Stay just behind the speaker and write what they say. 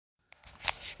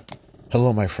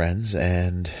Hello, my friends,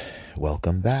 and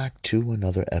welcome back to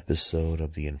another episode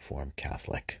of The Informed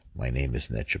Catholic. My name is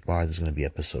Ned Jabbar. This is going to be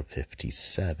episode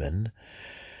 57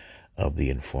 of The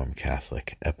Informed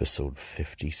Catholic. Episode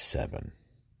 57.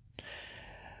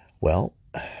 Well,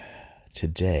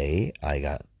 today I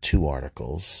got two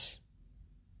articles,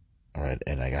 all right,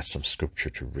 and I got some scripture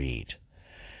to read.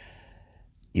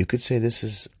 You could say this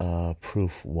is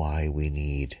proof why we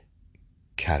need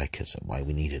catechism, why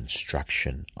we need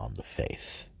instruction on the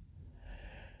faith,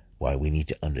 why we need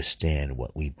to understand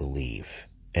what we believe.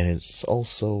 And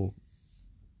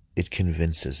it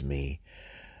convinces me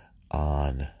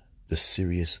on the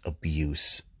serious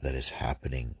abuse that is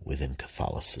happening within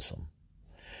Catholicism.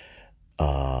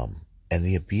 And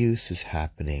the abuse is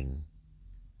happening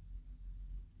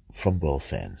from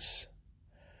both ends.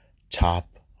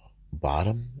 Top,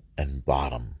 bottom, and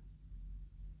bottom,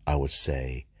 I would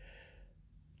say,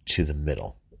 to the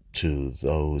middle, to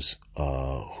those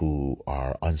who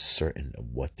are uncertain of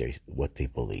what they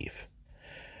believe.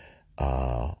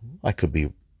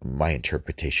 My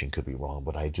interpretation could be wrong,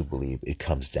 but I do believe it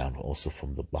comes down also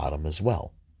from the bottom as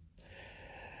well.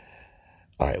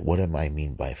 All right, what do I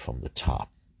mean by from the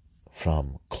top?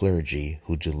 From clergy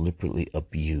who deliberately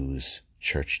abuse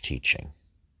church teaching,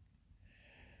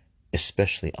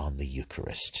 especially on the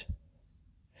Eucharist.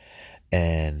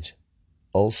 And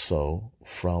also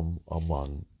from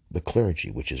among the clergy,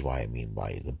 which is why I mean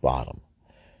by the bottom.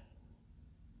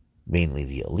 Mainly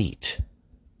the elite,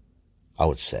 I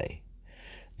would say.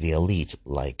 The elite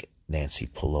like Nancy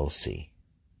Pelosi.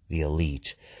 The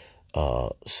elite,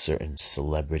 certain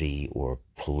celebrity or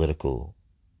political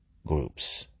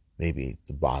groups. Maybe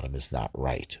the bottom is not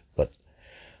right, but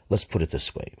let's put it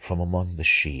this way. From among the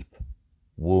sheep,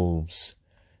 wolves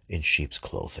in sheep's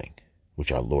clothing,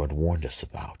 which our Lord warned us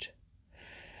about.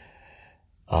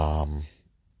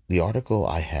 The article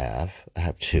I have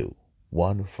two.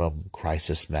 One from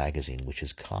Crisis Magazine, which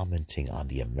is commenting on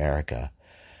the America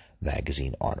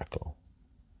Magazine article.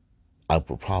 I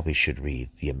probably should read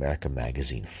the America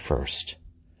Magazine first,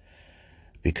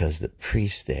 because the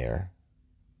priest there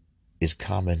is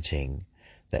commenting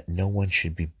that no one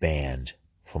should be banned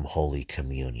from Holy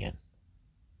Communion,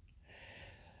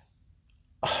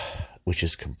 which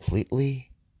is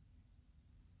completely,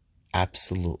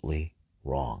 absolutely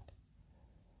wrong.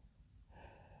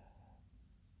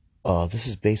 This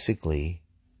is basically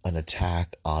an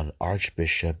attack on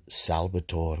Archbishop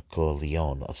Salvatore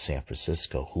Corleone of San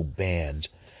Francisco,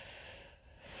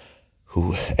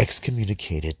 who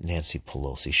excommunicated Nancy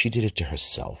Pelosi. She did it to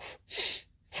herself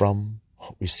from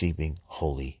receiving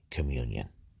Holy Communion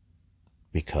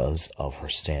because of her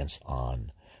stance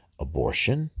on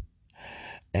abortion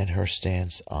and her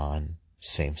stance on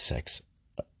same-sex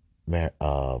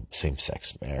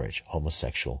marriage,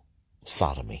 homosexual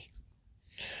sodomy.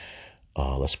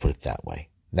 Let's put it that way.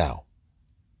 Now,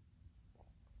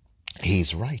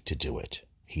 he's right to do it.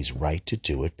 He's right to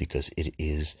do it because it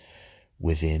is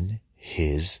within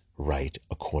his right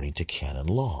according to canon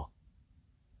law.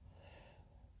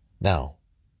 Now,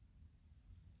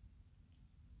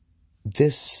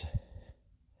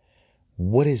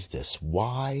 what is this?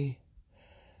 Why?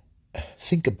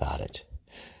 Think about it.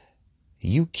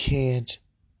 You cannot,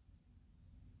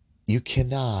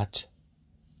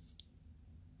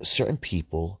 certain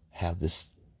people have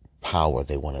this power.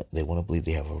 They want to believe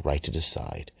they have a right to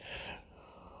decide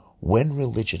when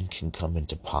religion can come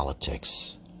into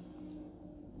politics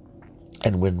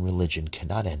and when religion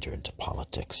cannot enter into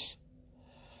politics.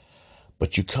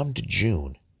 But you come to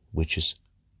June, which is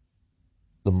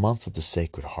the month of the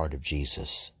Sacred Heart of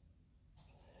Jesus,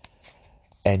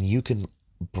 and you can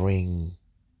bring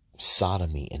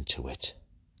sodomy into it.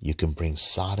 You can bring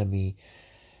sodomy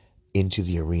into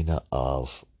the arena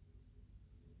of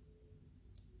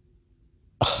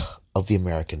the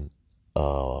American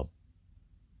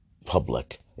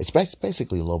public. It's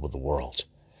basically all over the world.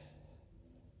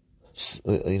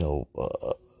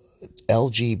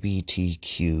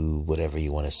 LGBTQ, whatever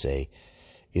you want to say,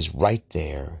 is right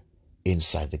there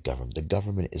inside the government. The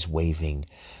government is waving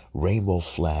rainbow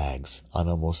flags on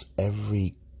almost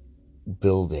every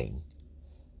building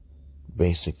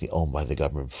basically owned by the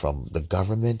government, from the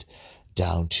government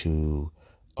down to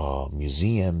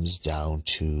museums, down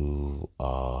to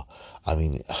I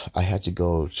had to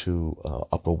go to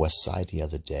Upper West Side the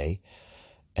other day.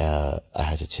 I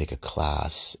had to take a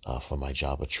class for my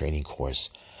job, a training course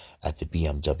at the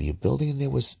BMW building, and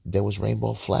there was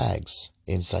rainbow flags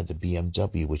inside the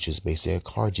BMW, which is basically a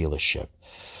car dealership.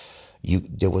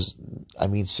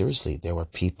 Seriously, there were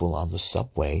people on the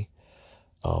subway.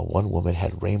 One woman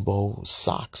had rainbow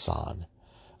socks on.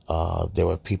 There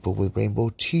were people with rainbow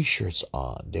t-shirts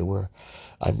on.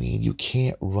 You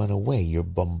can't run away. You're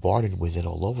bombarded with it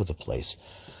all over the place.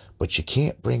 But you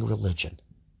can't bring religion.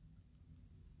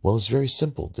 Well, it's very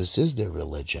simple. This is their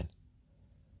religion.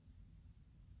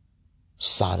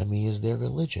 Sodomy is their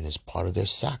religion. It's part of their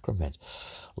sacrament.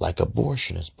 Like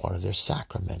abortion is part of their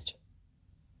sacrament.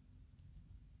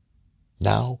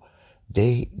 Now,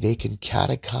 they can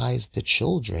catechize the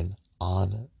children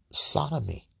on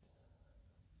sodomy.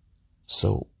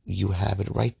 So you have it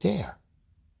right there.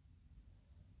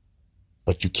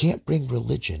 But you can't bring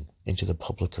religion into the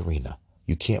public arena.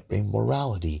 You can't bring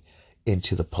morality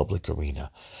into the public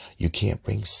arena. You can't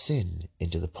bring sin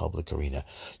into the public arena.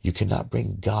 You cannot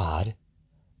bring God,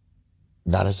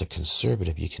 not as a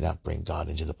conservative, you cannot bring God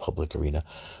into the public arena,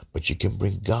 but you can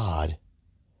bring God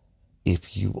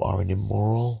if you are an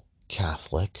immoral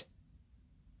Catholic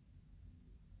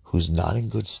who's not in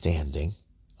good standing.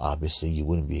 Obviously, you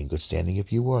wouldn't be in good standing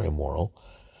if you were immoral,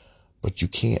 but you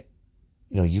can't,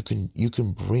 you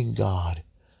can bring God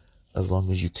as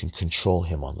long as you can control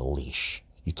him on the leash.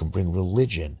 You can bring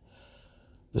religion,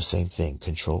 the same thing,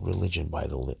 control religion by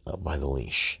the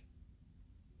leash.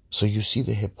 So you see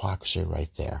the hypocrisy right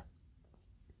there.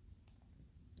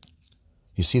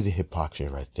 You see the hypocrisy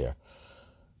right there.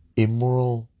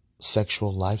 Immoral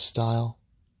sexual lifestyle?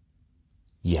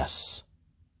 Yes.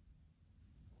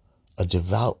 A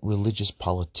devout religious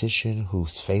politician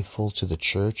who's faithful to the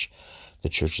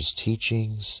church's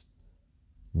teachings?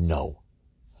 No.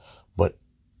 But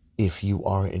if you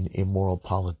are an immoral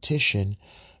politician,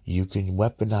 you can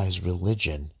weaponize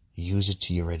religion, use it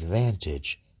to your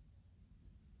advantage.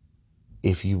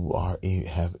 If you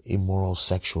have immoral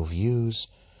sexual views,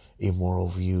 immoral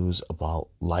views about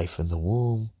life in the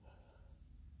womb,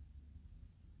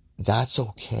 that's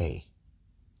okay.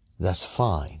 That's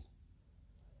fine.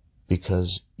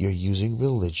 Because you're using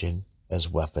religion as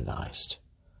weaponized.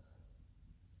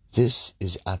 This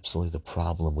is absolutely the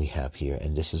problem we have here,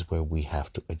 and this is where we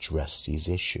have to address these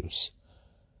issues.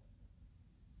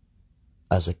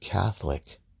 As a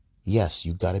Catholic, yes,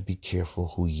 you got to be careful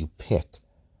who you pick.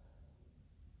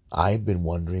 I've been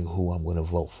wondering who I'm going to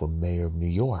vote for governor of New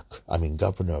York.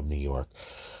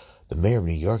 The mayor of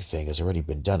New York thing has already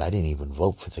been done. I didn't even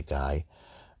vote for the guy,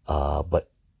 but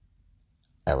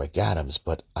Eric Adams,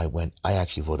 but I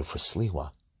actually voted for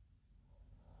Sliwa.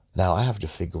 Now I have to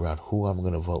figure out who I'm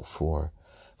going to vote for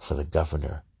the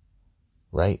governor,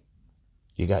 right?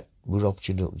 You got Rudolph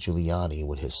Giuliani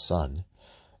with his son,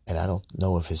 and I don't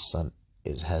know if his son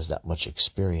has that much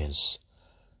experience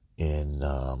in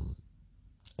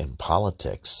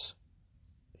politics.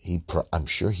 I'm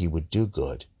sure he would do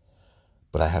good,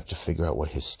 but I have to figure out what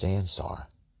his stance are.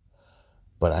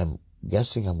 But I'm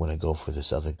guessing I'm going to go for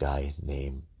this other guy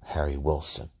named Harry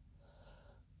Wilson,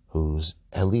 who's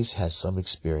at least had some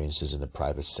experiences in the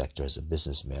private sector as a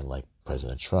businessman like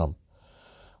President Trump.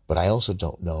 But I also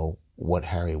don't know what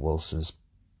Harry Wilson's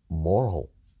moral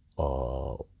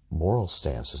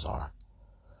stances are.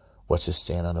 What's his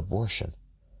stand on abortion?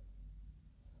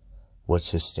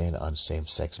 What's his stand on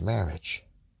same-sex marriage?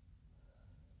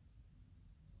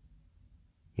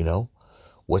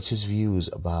 What's his views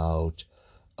about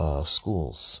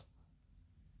schools?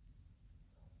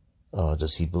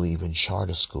 Does he believe in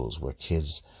charter schools where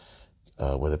kids,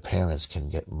 where the parents can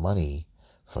get money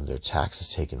from their taxes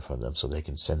taken from them so they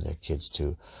can send their kids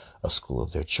to a school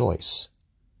of their choice?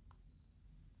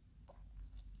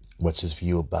 What's his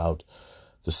view about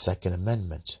the Second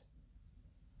Amendment?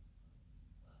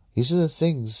 These are the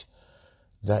things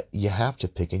that you have to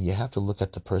pick, and you have to look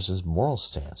at the person's moral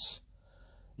stance.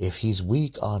 If he's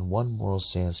weak on one moral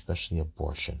stance, especially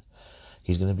abortion,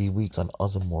 he's going to be weak on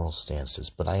other moral stances.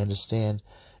 But I understand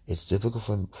it's difficult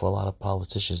for a lot of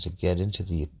politicians to get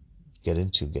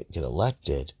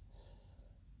elected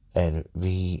and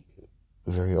be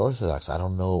very orthodox. I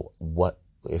don't know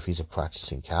if he's a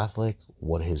practicing Catholic,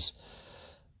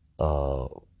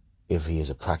 if he is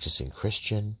a practicing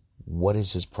Christian, what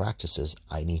is his practices?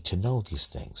 I need to know these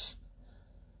things.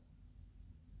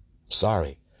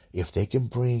 Sorry. If they can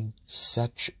bring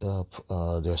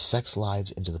their sex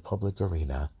lives into the public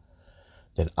arena,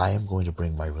 then I am going to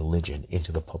bring my religion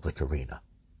into the public arena.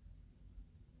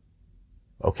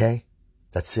 Okay?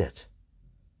 That's it.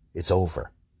 It's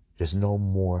over. There's no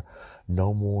more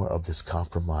of this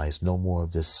compromise, no more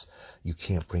of this, you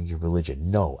can't bring your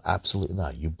religion. No, absolutely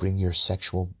not. You bring your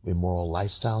sexual immoral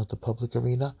lifestyle at the public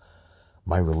arena,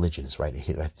 my religion is right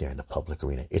there in the public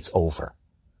arena. It's over.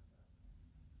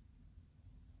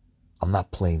 I'm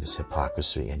not playing this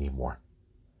hypocrisy anymore.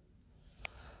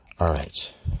 All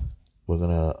right. We're going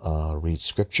to read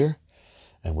scripture,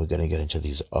 And we're going to get into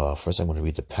these. First, I'm going to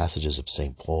read the passages of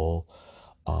St. Paul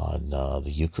on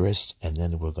the Eucharist, and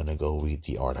then we're going to go read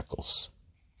the articles.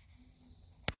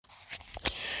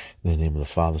 In the name of the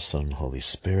Father, Son, and Holy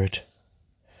Spirit.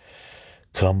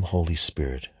 Come, Holy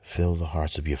Spirit, fill the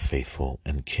hearts of your faithful,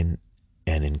 and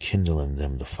enkindle in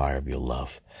them the fire of your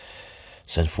love.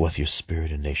 Send forth your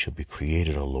Spirit, and they shall be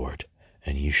created, O Lord,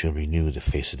 and you shall renew the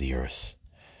face of the earth.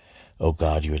 O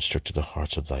God, you instructed the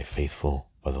hearts of thy faithful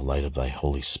by the light of thy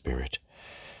Holy Spirit.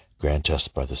 Grant us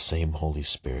by the same Holy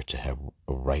Spirit to have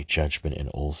a right judgment in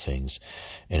all things,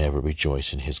 and ever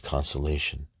rejoice in his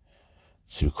consolation.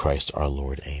 Through Christ our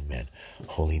Lord. Amen.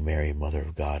 Holy Mary, Mother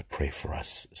of God, pray for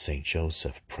us. Saint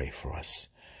Joseph, pray for us.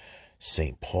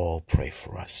 Saint Paul, pray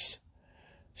for us.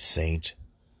 Saint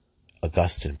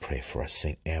Augustine, pray for us.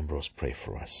 Saint Ambrose, pray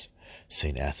for us.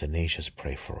 Saint Athanasius,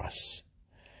 pray for us.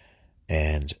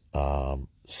 And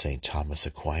Saint Thomas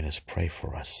Aquinas, pray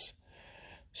for us.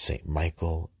 Saint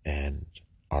Michael and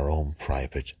our own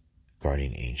private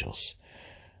guardian angels.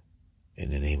 In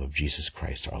the name of Jesus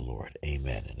Christ our Lord.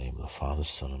 Amen. In the name of the Father,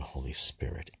 Son, and Holy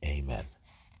Spirit. Amen.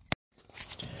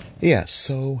 Yeah,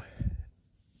 so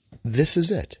this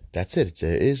is it. That's it.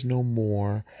 There is no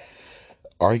more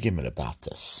argument about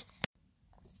this.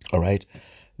 All right?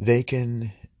 They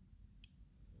can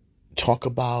talk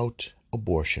about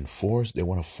abortion. They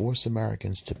want to force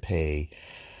Americans to pay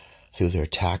through their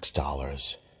tax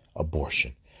dollars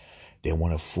abortion. They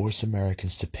want to force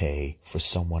Americans to pay for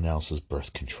someone else's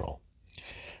birth control.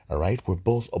 All right? Where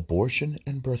both abortion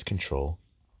and birth control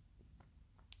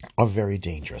are very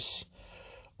dangerous.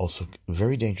 Also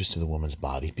very dangerous to the woman's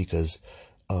body, because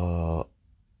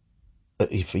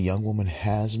if a young woman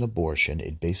has an abortion,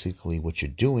 it basically, what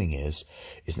you're doing is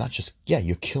not just,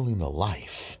 you're killing the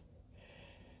life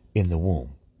in the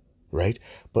womb, right?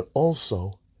 But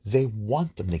also they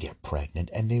want them to get pregnant,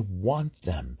 and they want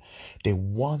them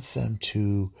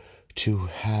to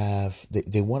have,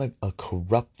 they want to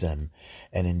corrupt them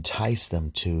and entice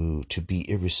them to be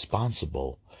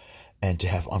irresponsible and to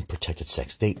have unprotected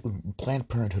sex. Planned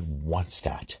Parenthood wants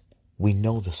that. We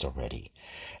know this already.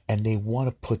 And they want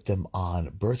to put them on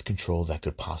birth control that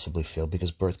could possibly fail, because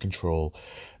birth control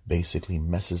basically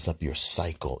messes up your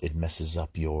cycle. It messes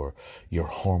up your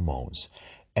hormones.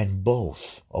 And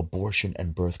both abortion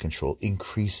and birth control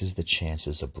increases the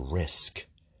chances of risk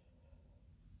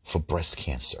for breast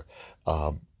cancer.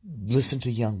 Listen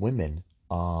to young women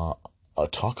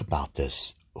talk about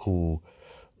this who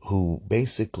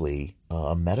basically,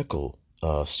 a medical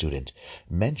student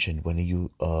mentioned, when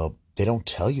they don't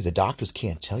tell you, the doctors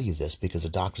can't tell you this because the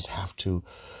doctors have to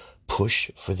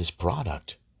push for this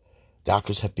product.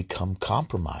 Doctors have become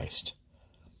compromised.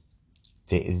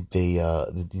 They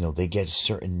get a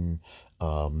certain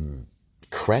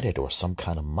credit or some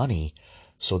kind of money,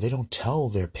 so they don't tell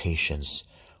their patients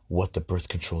what the birth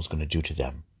control is going to do to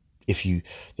them.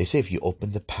 They say if you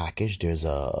open the package, there's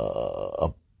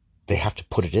they have to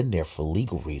put it in there for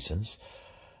legal reasons.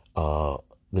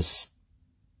 This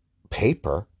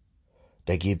paper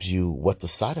that gives you what the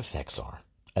side effects are.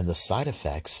 And the side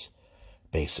effects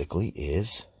basically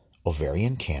is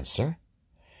ovarian cancer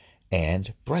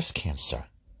and breast cancer.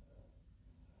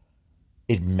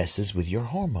 It messes with your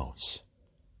hormones.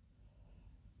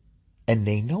 And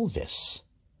they know this.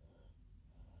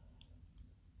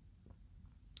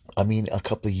 I mean, a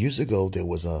couple of years ago, there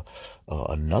was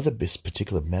another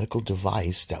particular medical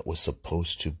device that was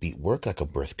supposed to work like a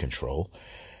birth control,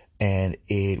 and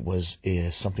it was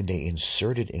something they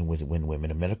inserted in within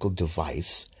women, a medical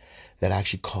device that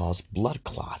actually caused blood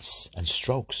clots and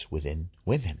strokes within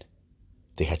women.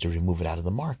 They had to remove it out of the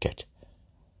market.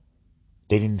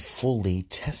 They didn't fully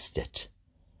test it.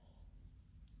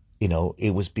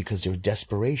 It was because of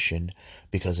desperation,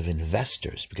 because of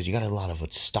investors, because you got a lot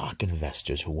of stock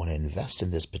investors who want to invest in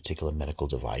this particular medical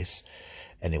device,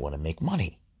 and they want to make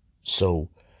money. So,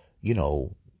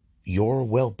 your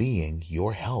well-being,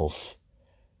 your health,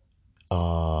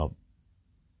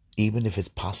 even if it's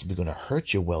possibly going to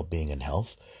hurt your well-being and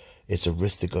health, it's a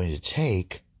risk they're going to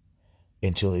take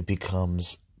until it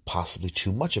becomes possibly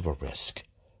too much of a risk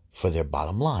for their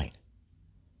bottom line.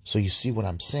 So you see what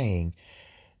I'm saying?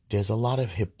 There's a lot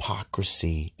of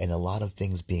hypocrisy and a lot of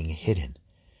things being hidden.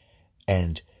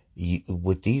 And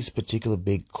with these particular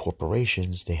big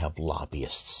corporations, they have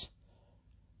lobbyists.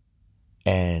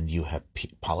 And you have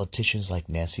politicians like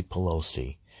Nancy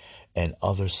Pelosi and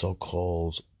other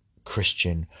so-called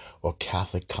Christian or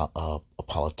Catholic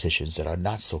politicians that are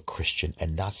not so Christian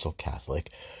and not so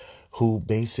Catholic, who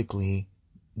basically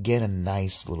get a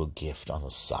nice little gift on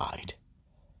the side,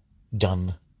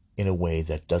 done in a way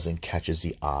that doesn't catches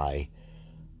the eye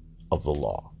of the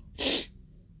law.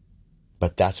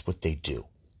 But that's what they do.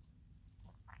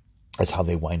 That's how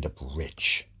they wind up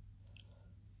rich.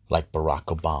 Like Barack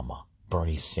Obama,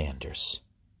 Bernie Sanders.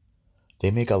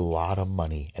 They make a lot of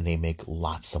money, and they make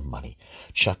lots of money.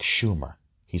 Chuck Schumer,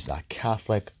 he's not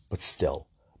Catholic, but still.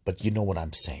 But you know what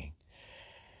I'm saying.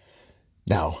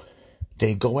 Now,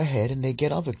 they go ahead and they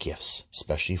get other gifts,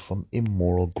 especially from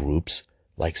immoral groups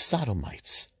like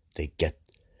sodomites. They get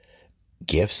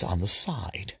gifts on the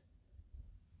side.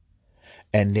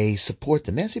 And they support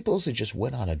them. Nancy Pelosi just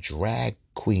went on a drag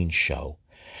queen show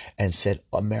and said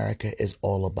America is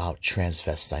all about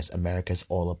transvestites. America is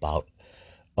all about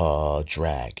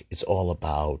drag. It's all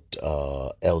about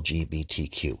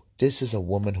LGBTQ. This is a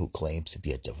woman who claims to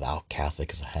be a devout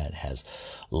Catholic and has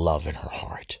love in her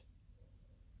heart.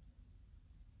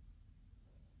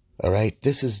 All right,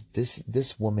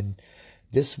 this woman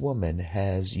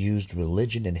has used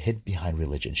religion and hid behind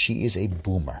religion. She is a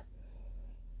boomer.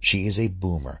 She is a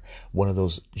boomer. One of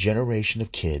those generation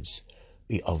of kids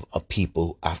of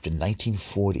people after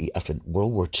 1940, after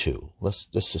World War II. Let's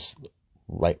just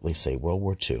rightly say World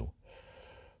War II.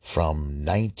 From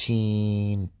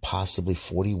 19 possibly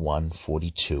 41,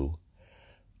 42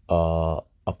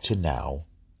 up to now,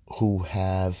 who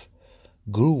have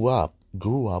grew up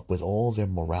with all their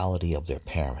morality of their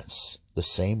parents, the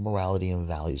same morality and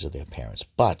values of their parents,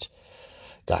 but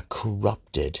got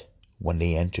corrupted when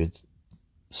they entered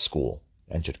school,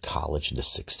 entered college in the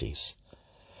 60s.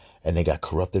 And they got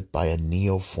corrupted by a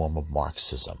neo form of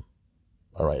Marxism.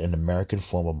 All right, an American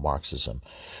form of Marxism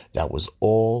that was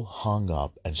all hung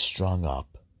up and strung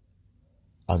up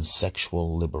on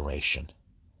sexual liberation.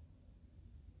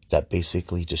 That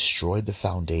basically destroyed the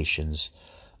foundations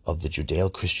of the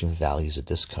Judeo-Christian values that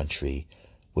this country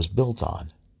was built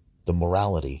on, the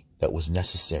morality that was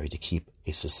necessary to keep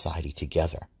a society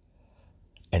together.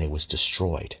 And it was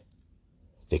destroyed.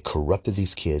 They corrupted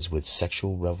these kids with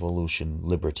sexual revolution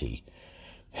liberty,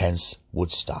 hence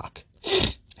Woodstock,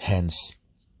 hence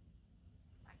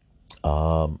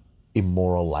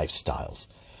immoral lifestyles,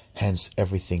 hence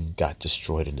everything got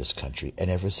destroyed in this country. And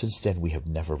ever since then, we have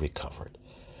never recovered.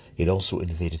 It also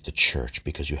invaded the church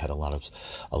because you had a lot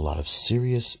of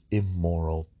serious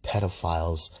immoral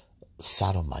pedophiles,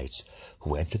 sodomites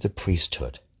who entered the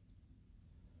priesthood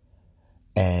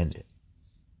and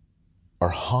are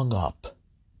hung up.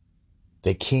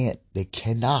 They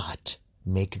cannot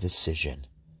make a decision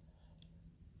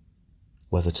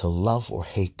whether to love or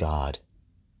hate God,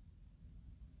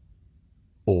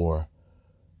 or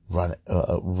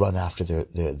run after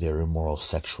their immoral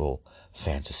sexual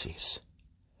fantasies.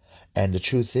 And the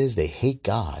truth is, they hate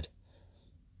God,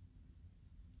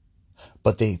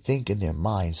 but they think in their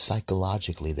minds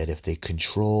psychologically that if they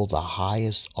control the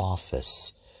highest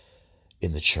office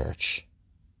in the church,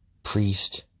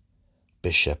 priest,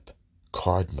 bishop,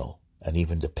 cardinal, and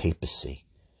even the papacy,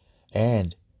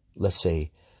 and let's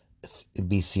say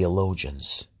be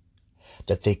theologians,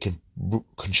 that they can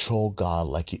control God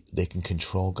like you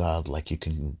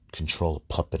can control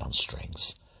a puppet on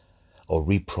strings, or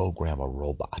reprogram a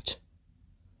robot,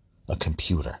 a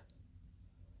computer.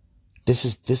 This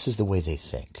is the way they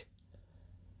think.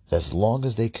 As long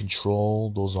as they control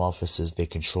those offices, they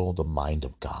control the mind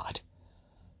of God,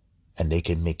 and they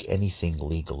can make anything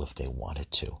legal if they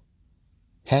wanted to.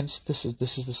 Hence, this is the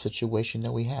situation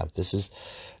that we have. This is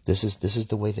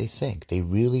the way they think. They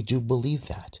really do believe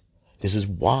that. This is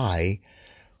why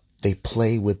they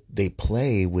play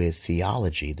with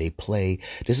theology.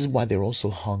 This is why they're also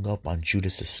hung up on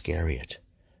Judas Iscariot.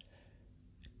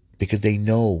 Because they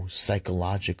know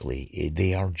psychologically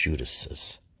they are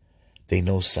Judases. They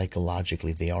know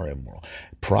psychologically they are immoral.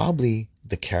 Probably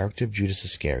the character of Judas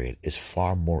Iscariot is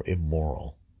far more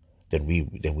immoral than we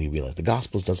realize. The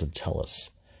Gospels doesn't tell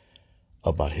us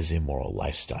about his immoral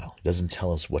lifestyle. It doesn't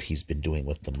tell us what he's been doing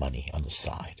with the money on the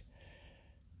side.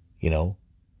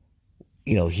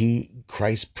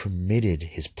 Christ permitted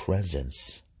his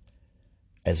presence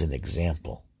as an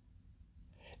example.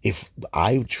 If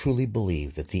I truly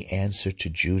believe that the answer to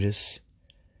Judas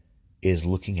is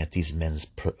looking at these men's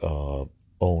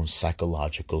own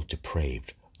psychological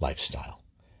depraved lifestyle.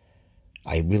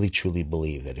 I really truly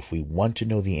believe that if we want to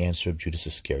know the answer of Judas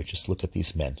Iscariot, just look at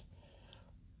these men.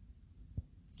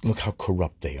 Look how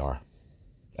corrupt they are.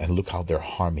 And look how they're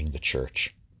harming the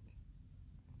church.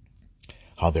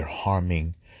 How they're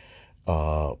harming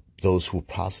those who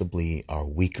possibly are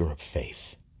weaker of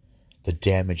faith. The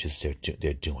damages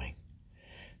they're doing.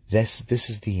 This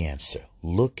is the answer.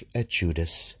 Look at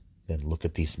Judas, then look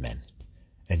at these men,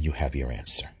 and you have your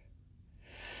answer.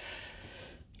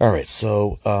 All right,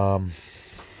 so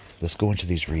let's go into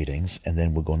these readings, and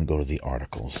then we're going to go to the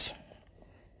articles.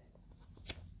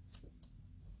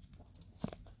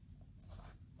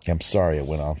 I'm sorry it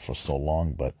went on for so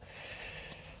long, but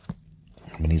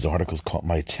when these articles caught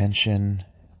my attention,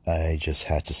 I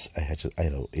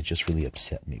know, it just really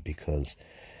upset me because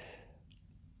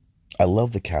I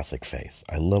love the Catholic faith.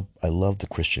 I love the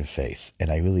Christian faith. And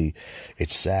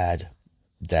it's sad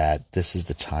that this is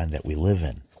the time that we live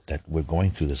in, that we're going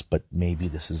through this, but maybe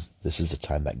this is the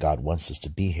time that God wants us to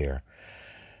be here,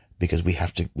 because we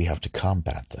have to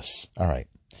combat this. All right.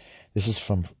 This is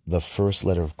from the first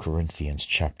letter of Corinthians,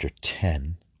 chapter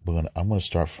 10. I'm going to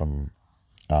start from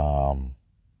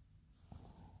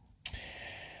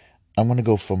I'm going to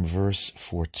go from verse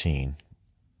 14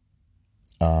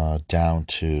 down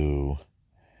to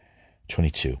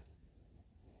 22.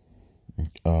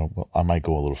 Well, I might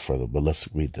go a little further, but let's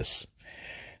read this.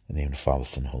 In the name of the Father,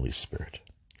 Son, and Holy Spirit.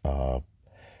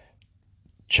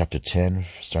 Chapter 10,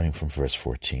 starting from verse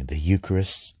 14. The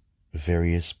Eucharist,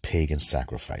 various pagan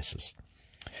sacrifices.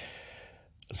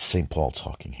 St. Paul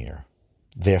talking here.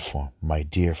 Therefore, my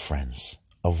dear friends,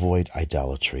 avoid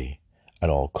idolatry at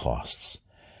all costs.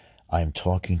 I am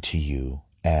talking to you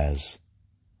as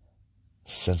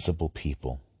sensible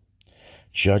people.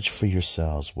 Judge for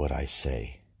yourselves what I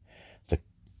say.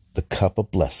 The cup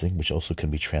of blessing, which also can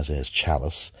be translated as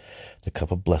chalice, the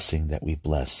cup of blessing that we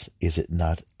bless, is it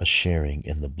not a sharing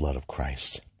in the blood of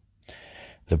Christ?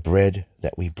 The bread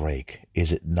that we break,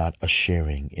 is it not a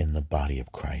sharing in the body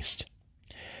of Christ?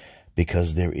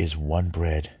 Because there is one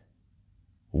bread,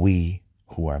 we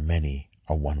who are many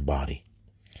are one body.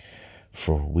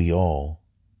 For we all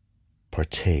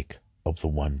partake of the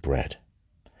one bread.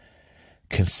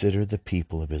 Consider the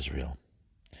people of Israel.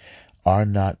 Are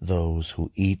not those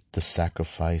who eat the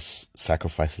sacrifices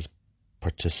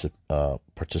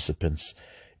participants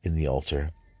in the altar?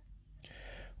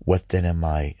 What then am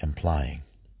I implying?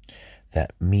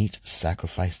 That meat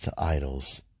sacrificed to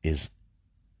idols is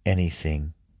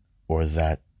anything, or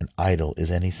that an idol is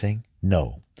anything?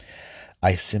 No.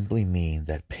 I simply mean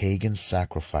that pagan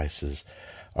sacrifices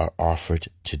are offered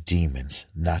to demons,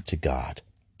 not to God.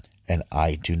 And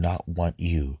I do not want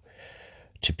you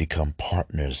to become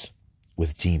partners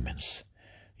with demons.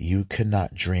 You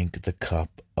cannot drink the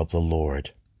cup of the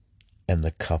Lord and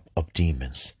the cup of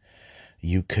demons.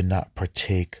 You cannot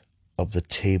partake of the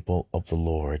table of the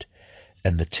Lord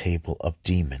and the table of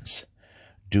demons.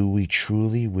 Do we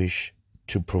truly wish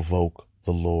to provoke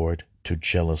the Lord to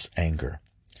jealous anger?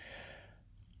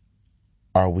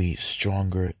 Are we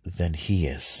stronger than he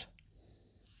is?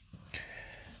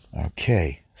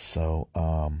 Okay, so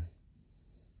I'm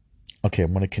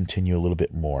going to continue a little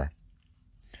bit more.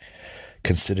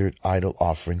 Consider idol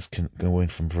offerings, going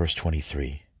from verse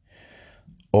 23.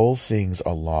 All things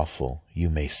are lawful, you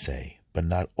may say, but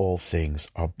not all things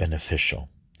are beneficial.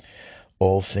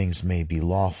 All things may be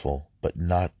lawful, but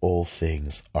not all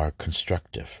things are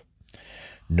constructive.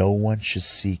 No one should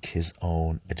seek his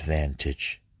own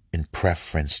advantage in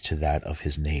preference to that of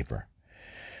his neighbor.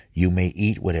 You may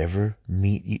eat whatever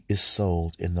meat is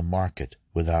sold in the market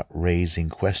without raising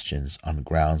questions on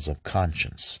grounds of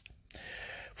conscience.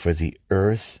 For the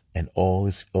earth and all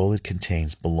it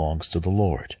contains belongs to the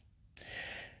Lord.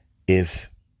 If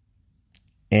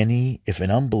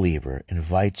an unbeliever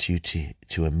invites you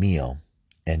to a meal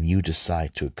and you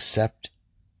decide to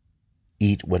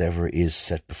eat whatever is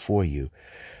set before you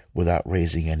without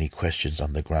raising any questions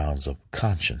on the grounds of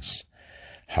conscience.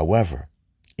 However,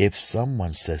 if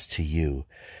someone says to you,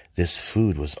 this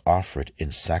food was offered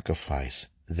in sacrifice,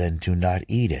 then do not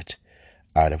eat it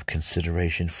out of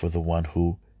consideration for the one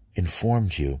who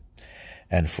informed you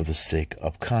and for the sake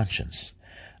of conscience.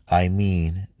 I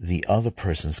mean the other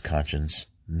person's conscience,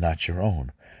 not your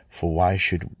own. For why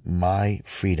should my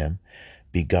freedom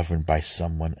be governed by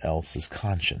someone else's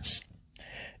conscience?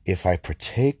 If I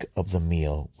partake of the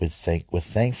meal with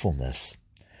thankfulness,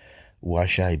 why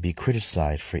should I be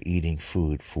criticized for eating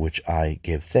food for which I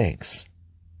give thanks?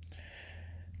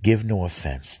 Give no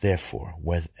offense, therefore,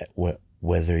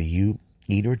 whether you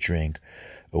eat or drink,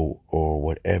 or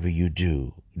whatever you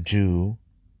do, do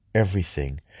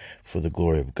everything for the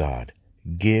glory of God.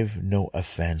 Give no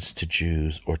offense to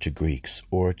Jews or to Greeks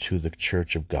or to the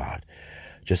church of God,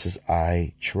 just as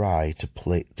I try to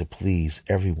please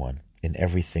everyone in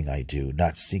everything I do,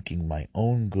 not seeking my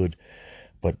own good,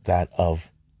 but that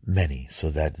of many, so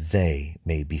that they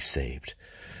may be saved.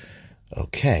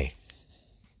 Okay,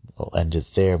 we'll end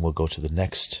it there, and we'll go to the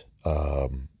next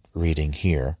reading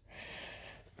here.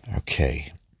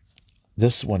 Okay,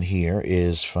 this one here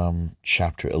is from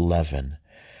chapter 11,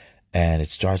 and it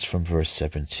starts from verse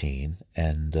 17,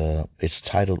 and it's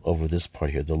titled over this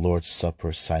part here, The Lord's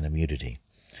Supper, Sign of Unity.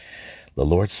 The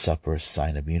Lord's Supper,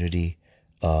 Sign of Unity.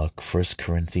 1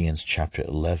 Corinthians chapter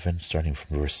 11, starting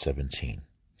from verse 17.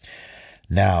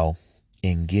 Now,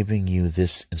 in giving you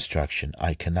this instruction,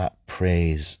 I cannot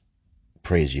praise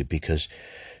you because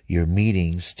your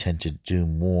meetings tend to do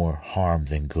more harm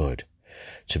than good.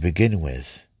 To begin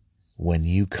with, when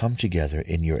you come together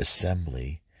in your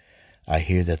assembly, I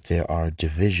hear that there are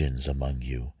divisions among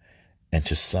you, and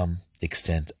to some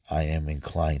extent I am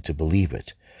inclined to believe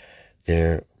it.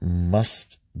 There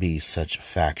must be such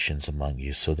factions among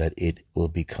you so that it will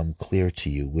become clear to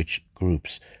you which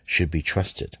groups should be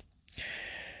trusted.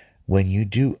 When you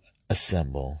do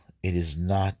assemble, it is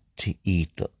not to eat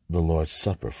the Lord's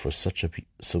Supper, for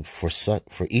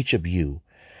each of you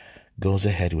goes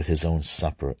ahead with his own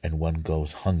supper, and one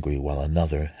goes hungry while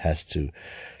another has too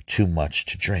much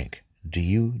to drink. Do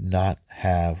you not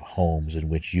have homes in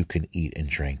which you can eat and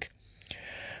drink?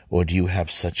 Or do you have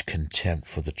such contempt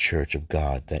for the church of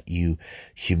God that you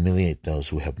humiliate those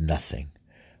who have nothing?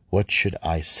 What should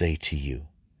I say to you?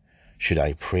 Should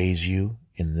I praise you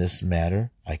in this matter?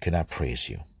 I cannot praise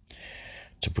you.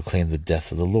 To proclaim the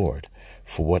death of the Lord.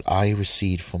 For what I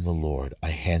received from the Lord,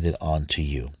 I handed on to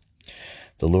you.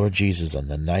 The Lord Jesus, on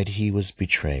the night he was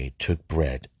betrayed, took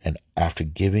bread, and after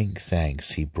giving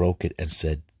thanks, he broke it and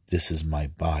said, "This is my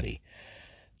body,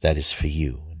 that is for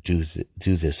you. Do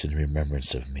this in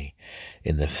remembrance of me."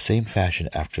 In the same fashion,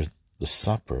 after the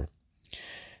supper,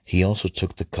 he also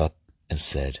took the cup and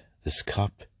said, "This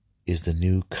cup is the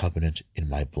new covenant in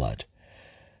my blood.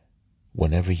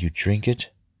 Whenever you drink it,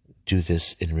 do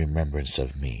this in remembrance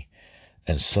of me."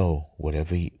 And so,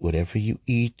 whenever you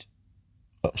eat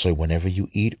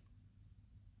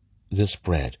this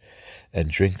bread and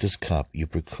drink this cup, you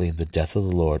proclaim the death of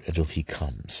the Lord until he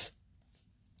comes.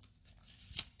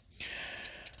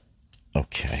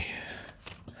 Okay.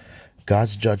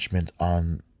 God's judgment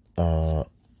on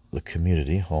the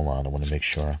community. Hold on, I want to make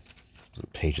sure the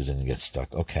page isn't get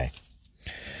stuck. Okay.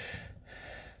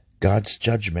 God's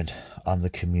judgment on the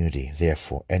community.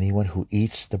 Therefore, anyone who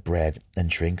eats the bread and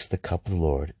drinks the cup of the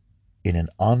Lord in an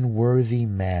unworthy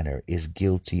manner is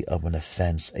guilty of an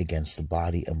offense against the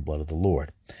body and blood of the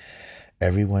Lord.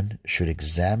 Everyone should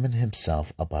examine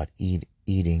himself about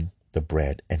eating the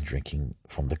bread and drinking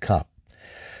from the cup.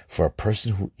 For a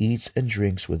person who eats and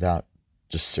drinks without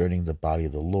discerning the body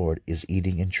of the Lord is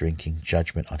eating and drinking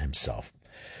judgment on himself.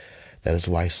 That is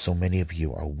why so many of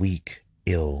you are weak,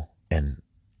 ill, and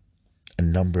a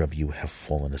number of you have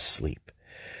fallen asleep.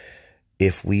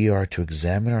 If we are to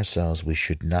examine ourselves, we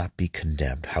should not be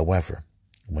condemned. However,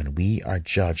 when we are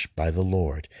judged by the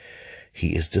Lord,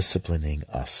 he is disciplining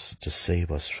us to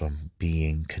save us from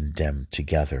being condemned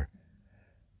together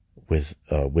with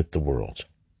the world.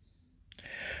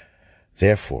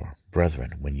 Therefore,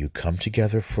 brethren, when you come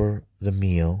together for the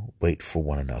meal, wait for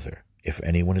one another. If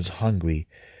anyone is hungry,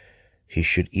 he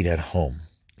should eat at home,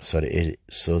 so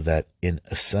that in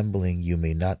assembling you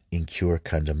may not incur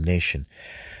condemnation.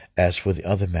 As for the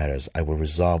other matters, I will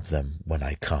resolve them when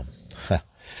I come.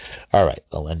 All right,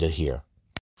 I'll end it here.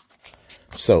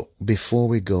 So, before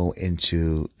we go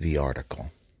into the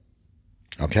article,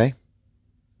 okay?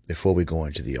 Before we go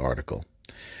into the article,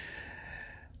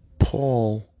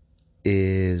 Paul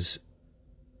is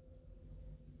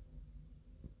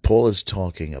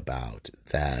talking about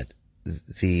that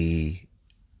the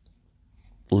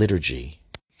liturgy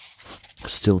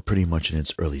is still pretty much in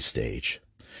its early stage,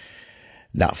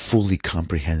 not fully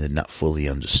comprehended, not fully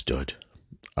understood.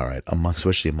 All right,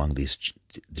 especially among the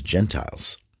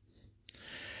Gentiles,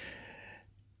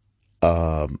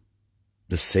 the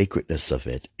sacredness of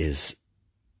it is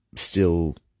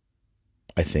still,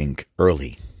 I think,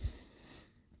 early.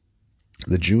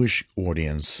 The Jewish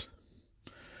audience,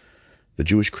 the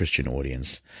Jewish Christian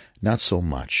audience, not so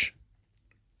much.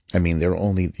 I mean, the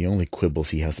only quibbles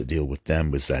he has to deal with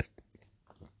them was that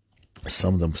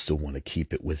some of them still want to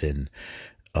keep it within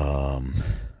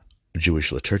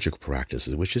Jewish liturgical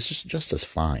practices, which is just as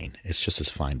fine. It's just as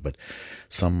fine. But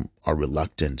some are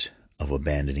reluctant of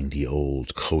abandoning the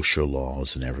old kosher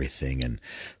laws and everything, and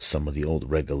some of the old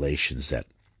regulations that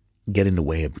get in the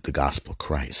way of the gospel of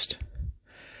Christ.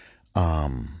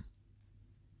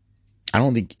 I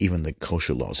don't think even the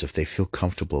kosher laws, if they feel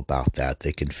comfortable about that,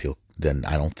 they can feel. Then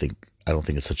I don't think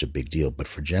it's such a big deal. But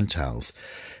for Gentiles,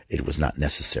 it was not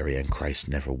necessary, and Christ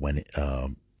never went.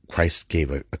 Christ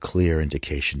gave a clear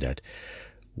indication that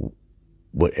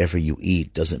whatever you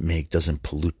eat doesn't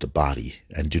pollute the body,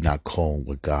 and do not call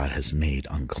what God has made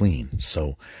unclean.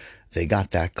 So they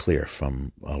got that clear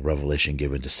from a revelation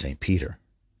given to St. Peter.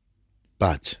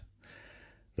 But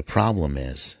the problem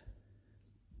is,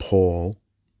 Paul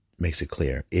makes it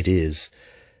clear it is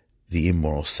the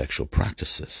immoral sexual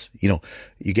practices. You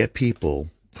get people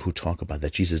who talk about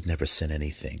that Jesus never said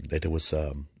anything. That there was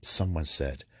someone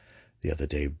said the other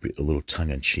day, a little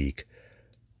tongue-in-cheek,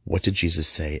 what did Jesus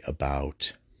say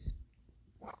about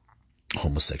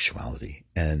homosexuality?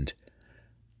 And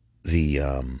the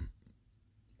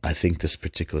I think this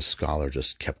particular scholar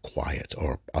just kept quiet,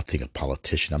 or I think a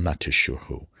politician, I'm not too sure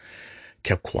who,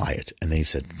 kept quiet, and then he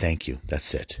said, thank you,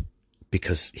 that's it.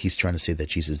 Because he's trying to say that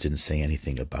Jesus didn't say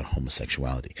anything about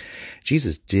homosexuality.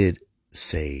 Jesus did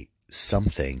say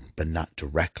something, but not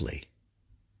directly.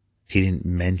 He didn't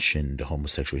mention the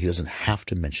homosexual. He doesn't have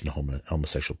to mention the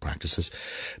homosexual practices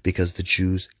because the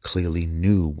Jews clearly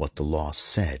knew what the law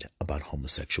said about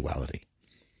homosexuality.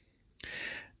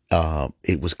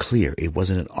 It was clear. It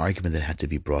wasn't an argument that had to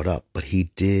be brought up, but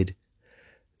he did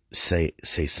say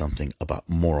something about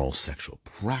moral sexual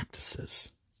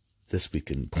practices. This we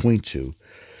can point to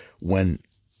when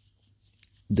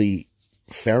the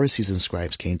Pharisees and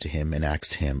scribes came to him and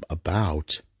asked him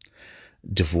about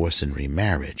divorce and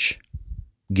remarriage,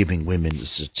 giving women the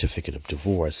certificate of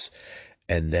divorce,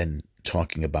 and then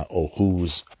talking about,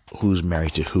 who's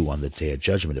married to who on the day of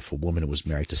judgment if a woman was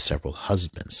married to several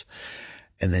husbands.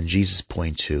 And then Jesus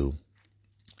pointed to,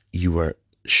 you are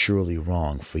surely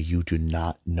wrong, for you do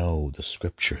not know the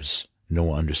scriptures,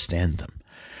 nor understand them.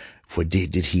 For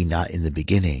did he not in the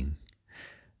beginning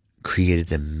created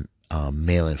them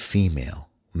male and female,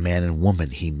 man and woman,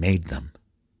 he made them.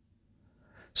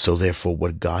 So therefore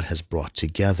what God has brought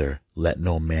together, let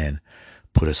no man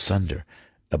put asunder.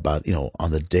 About,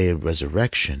 on the day of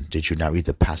resurrection, did you not read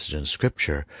the passage in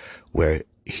scripture where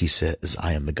he says,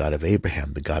 I am the God of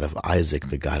Abraham, the God of Isaac,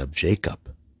 the God of Jacob.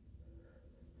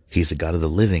 He's the God of the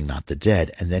living, not the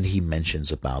dead. And then he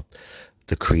mentions about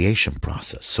the creation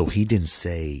process. So he didn't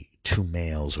say two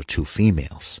males or two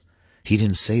females. He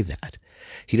didn't say that.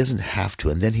 He doesn't have to.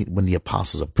 And then when the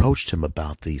apostles approached him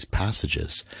about these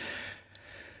passages,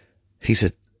 he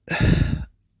said,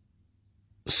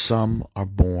 some are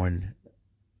born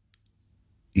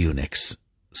eunuchs.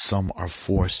 Some are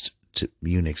forced to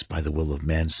eunuchs by the will of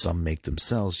men. Some make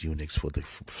themselves eunuchs for the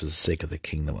sake of the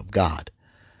kingdom of God.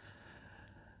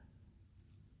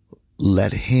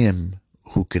 Let him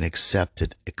who can accept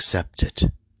it, accept it.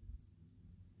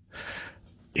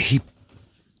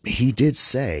 He did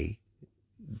say,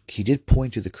 he did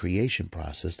point to the creation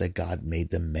process that God made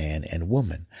them man and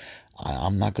woman.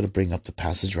 I'm not going to bring up the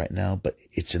passage right now, but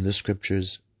it's in the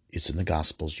scriptures. It's in the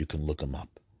Gospels. You can look them up.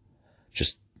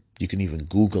 You can even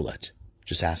Google it.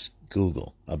 Just ask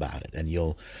Google about it, and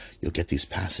you'll get these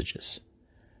passages.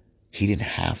 He didn't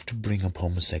have to bring up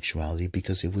homosexuality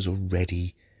because it was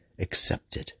already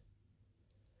accepted.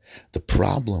 The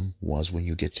problem was when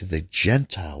you get to the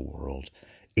Gentile world,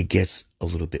 it gets a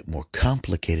little bit more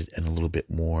complicated and a little bit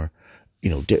more,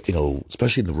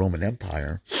 especially in the Roman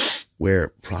Empire, where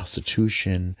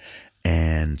prostitution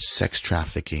and sex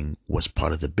trafficking was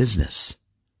part of the business.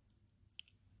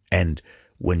 And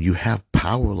when you have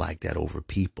power like that over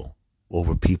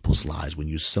people's lives, when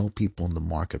you sell people in the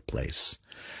marketplace,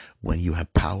 when you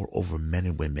have power over men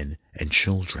and women and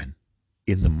children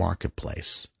in the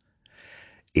marketplace,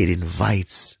 it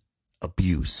invites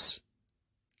abuse.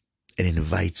 It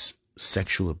invites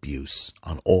sexual abuse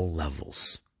on all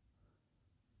levels.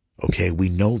 Okay, we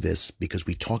know this because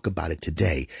we talk about it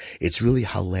today. It's really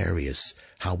hilarious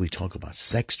how we talk about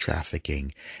sex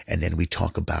trafficking and then we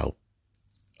talk about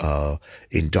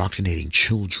indoctrinating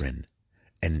children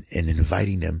and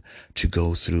inviting them to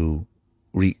go through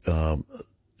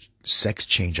sex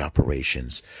change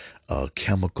operations,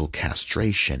 chemical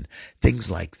castration, things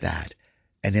like that.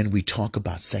 And then we talk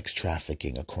about sex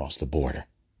trafficking across the border.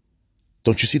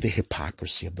 Don't you see the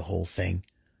hypocrisy of the whole thing?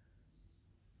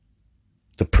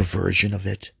 The perversion of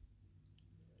it?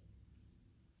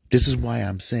 This is why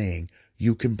I'm saying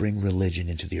you can bring religion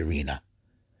into the arena.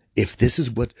 If this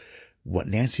is what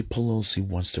Nancy Pelosi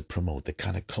wants to promote, the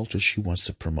kind of culture she wants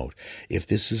to promote, if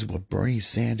this is what Bernie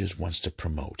Sanders wants to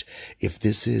promote, if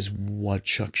this is what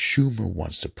Chuck Schumer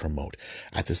wants to promote,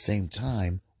 at the same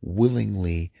time,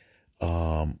 willingly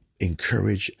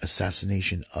encourage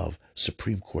assassination of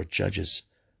Supreme Court judges,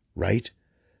 right?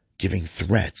 Giving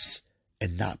threats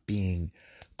and not being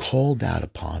called out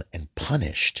upon and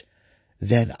punished,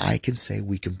 then I can say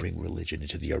we can bring religion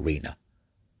into the arena.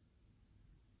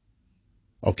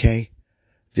 Okay?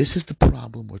 This is the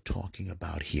problem we're talking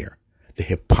about here. The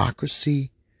hypocrisy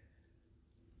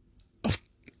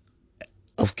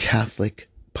of Catholic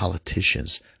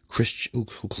politicians who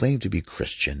claim to be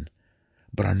Christian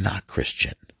but are not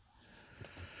Christian.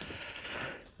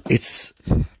 It's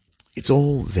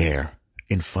all there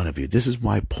in front of you. This is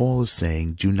why Paul is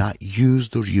saying, do not use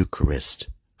the Eucharist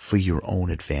for your own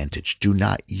advantage. Do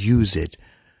not use it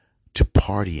to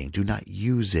partying. Do not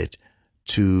use it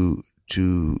to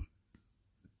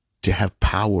have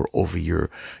power over your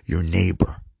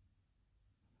neighbor.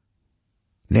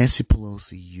 Nancy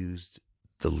Pelosi used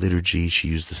the liturgy, she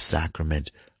used the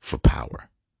sacrament for power.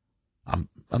 I'm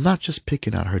not just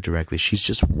picking on her directly. She's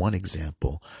just one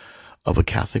example of a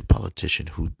Catholic politician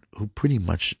who pretty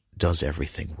much does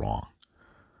everything wrong.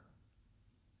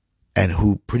 And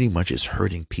who pretty much is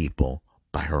hurting people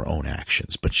by her own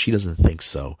actions. But she doesn't think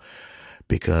so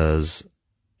because,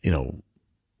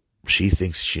 she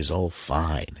thinks she's all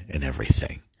fine and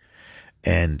everything.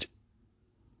 And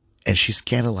she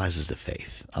scandalizes the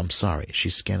faith. I'm sorry, she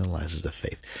scandalizes the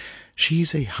faith.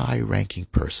 She's a high-ranking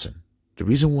person. The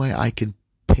reason why I can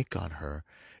pick on her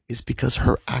is because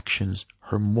her actions,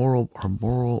 her immoral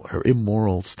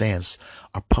stance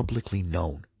are publicly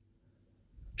known.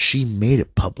 She made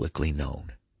it publicly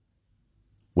known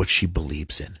what she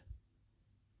believes in.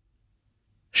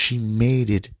 She made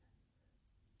it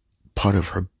part of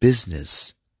her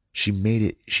business. She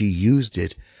used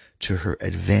it to her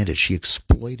advantage. She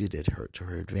exploited it to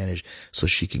her advantage so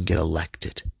she can get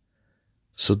elected.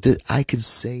 So that I can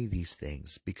say these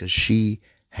things because she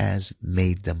has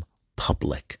made them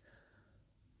public.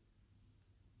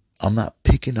 I'm not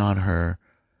picking on her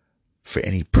for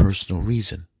any personal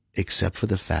reason, except for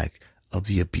the fact of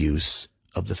the abuse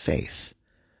of the faith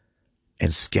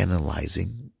and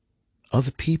scandalizing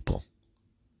other people.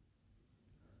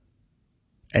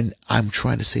 And I'm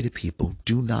trying to say to people,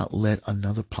 do not let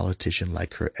another politician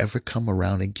like her ever come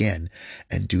around again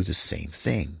and do the same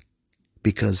thing.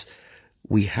 Because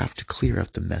we have to clear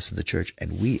up the mess in the church.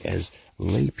 And we as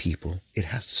lay people, it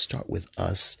has to start with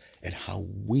us and how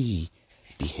we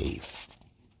behave.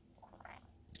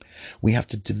 We have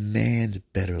to demand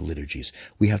better liturgies.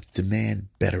 We have to demand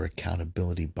better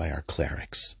accountability by our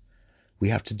clerics. We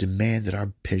have to demand that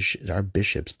our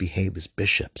bishops behave as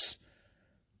bishops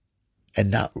and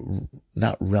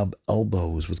not rub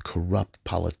elbows with corrupt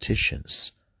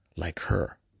politicians like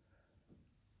her.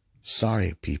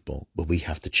 Sorry, people, but we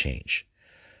have to change.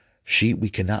 We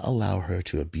cannot allow her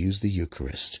to abuse the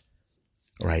Eucharist.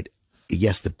 Right?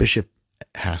 Yes, the bishop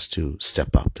has to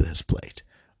step up to his plate.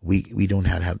 We don't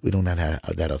have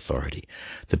that authority.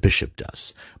 The bishop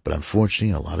does. But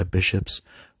unfortunately, a lot of bishops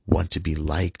want to be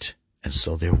liked, and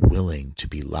so they're willing to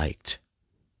be liked.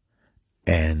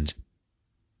 And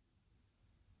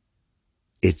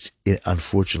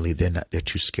unfortunately they're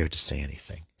too scared to say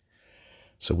anything.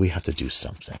 So we have to do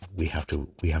something. We have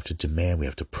to demand, we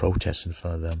have to protest in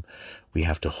front of them. We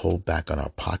have to hold back on our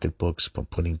pocketbooks from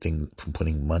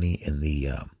putting money in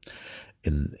the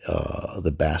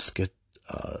basket.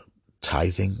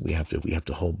 Tithing, we have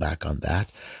to hold back on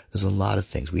that. There's a lot of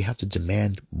things. We have to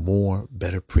demand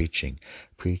better preaching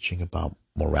about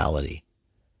morality,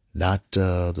 not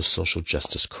the social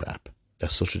justice crap.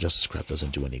 That social justice crap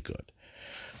doesn't do any good.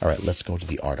 All right, let's go to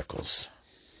the articles.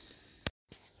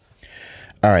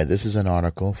 All right, this is an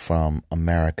article from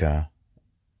America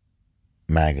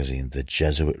Magazine, the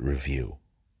Jesuit Review.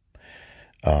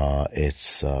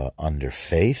 It's under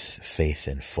Faith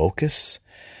in Focus.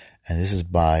 And this is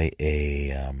by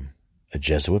a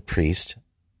Jesuit priest,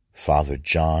 Father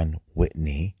John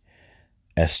Whitney,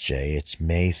 S.J. It's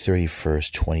May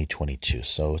 31st, 2022.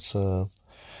 So it's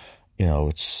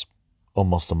it's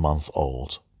almost a month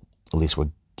old. At least we're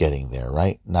getting there,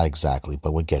 right? Not exactly,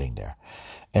 but we're getting there.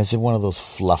 And it's in one of those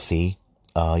fluffy,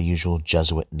 usual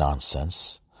Jesuit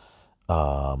nonsense.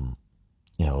 They're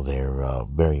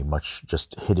very much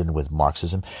just hidden with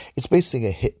Marxism. It's basically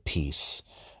a hit piece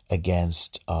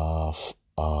against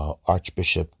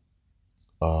Archbishop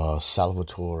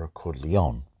Salvatore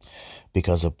Cordileone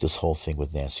because of this whole thing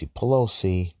with Nancy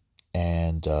Pelosi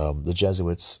and the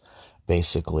Jesuits.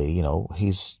 Basically,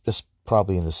 he's just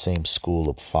probably in the same school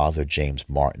of Father James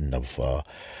Martin of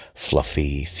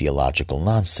fluffy theological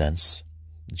nonsense,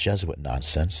 Jesuit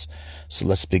nonsense. So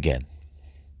let's begin.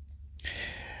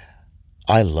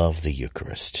 I love the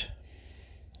Eucharist.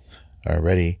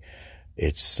 Already,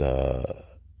 it's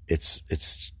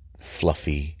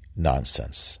fluffy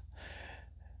nonsense.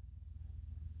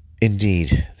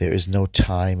 Indeed, there is no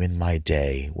time in my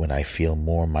day when I feel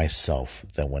more myself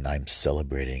than when I'm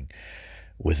celebrating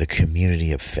with a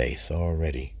community of faith.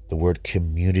 Already, the word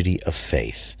community of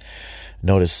faith.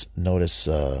 Notice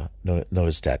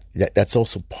that. That's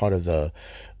also part of the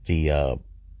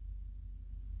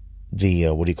what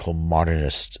do you call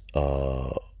modernist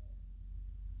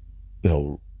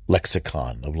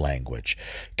lexicon of language,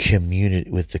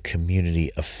 with the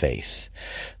community of faith,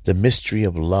 the mystery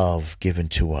of love given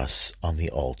to us on the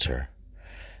altar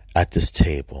at this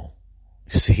table.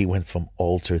 You see, he went from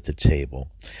altar to table.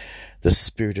 The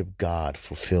Spirit of God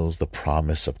fulfills the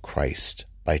promise of Christ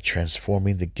by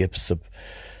transforming the gifts of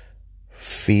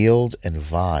field and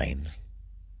vine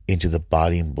into the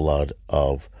body and blood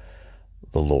of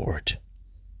the Lord.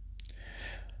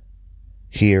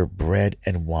 Here, bread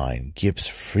and wine, gifts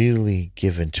freely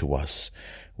given to us,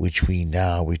 which we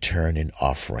now return in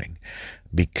offering,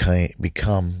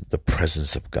 become the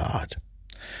presence of God.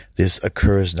 This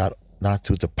occurs not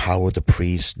through the power of the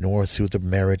priest, nor through the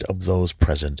merit of those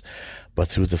present, but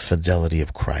through the fidelity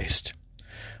of Christ,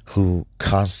 who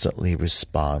constantly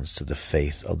responds to the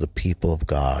faith of the people of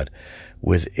God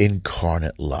with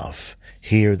incarnate love.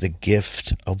 Here, the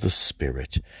gift of the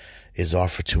Spirit is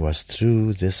offered to us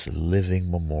through this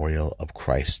living memorial of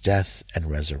Christ's death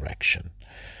and resurrection.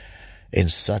 In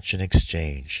such an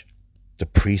exchange, the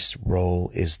priest's role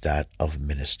is that of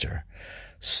minister,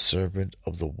 servant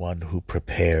of the one who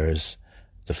prepares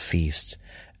the feast,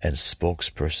 and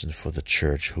spokesperson for the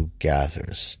church who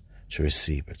gathers to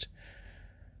receive it.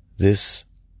 This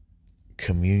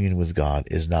communion with God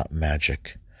is not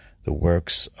magic. The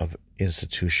works of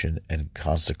institution and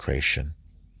consecration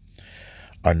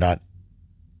are not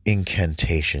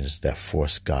incantations that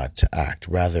force God to act.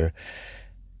 Rather,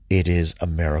 it is a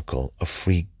miracle, a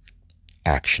free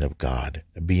action of God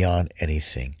beyond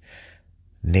anything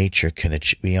nature can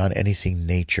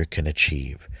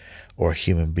achieve or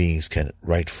human beings can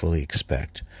rightfully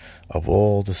expect. Of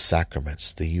all the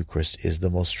sacraments, the Eucharist is the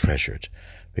most treasured,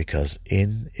 because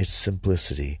in its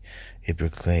simplicity it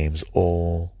proclaims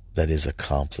all that is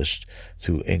accomplished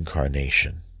through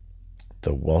incarnation: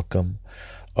 the welcome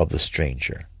of the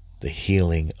stranger, the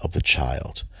healing of the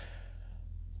child.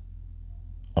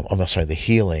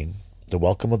 The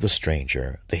welcome of the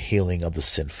stranger, the healing of the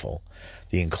sinful,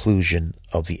 the inclusion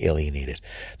of the alienated,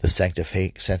 the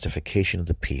sanctification of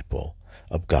the people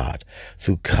of God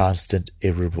through constant,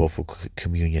 irrevocable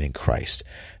communion in Christ.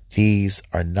 These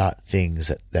are not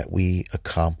things that we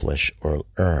accomplish or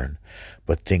earn,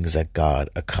 but things that God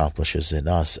accomplishes in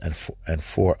us and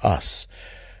for us.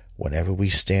 Whenever we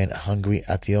stand hungry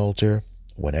at the altar,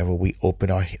 whenever we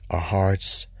open our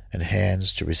hearts and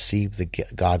hands to receive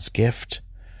God's gift,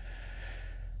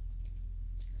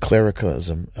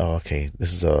 clericalism.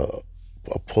 This is a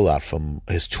pullout from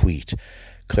his tweet.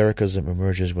 Clericism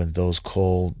emerges when those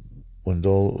called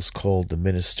the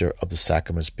minister of the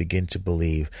sacraments begin to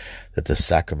believe that the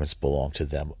sacraments belong to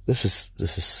them. This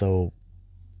is so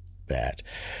bad.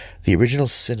 The original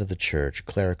sin of the church,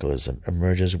 clericalism,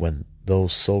 emerges when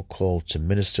those so called to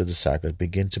minister the sacraments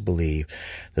begin to believe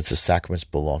that the sacraments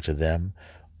belong to them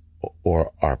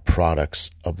or are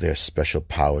products of their special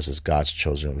powers as God's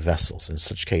chosen vessels. In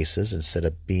such cases, instead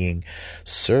of being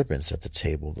servants at the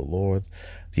table of the Lord,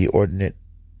 the ordinate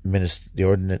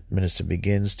minister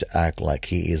begins to act like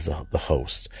he is the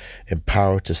host,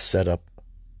 empowered to set up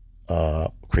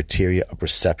criteria of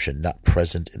reception not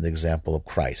present in the example of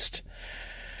Christ.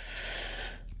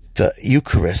 The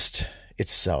Eucharist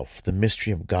itself, the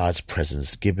mystery of God's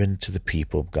presence given to the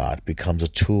people of God, becomes a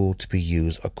tool to be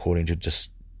used according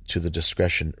to the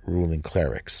discretion ruling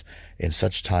clerics. In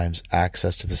such times,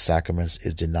 access to the sacraments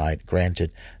is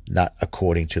granted not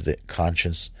according to the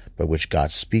conscience by which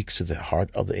God speaks to the heart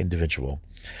of the individual,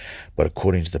 but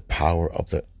according to the power of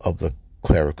the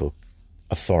clerical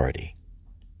authority.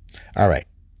 All right,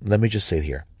 let me just say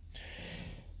here,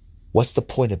 what's the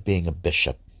point of being a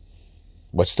bishop?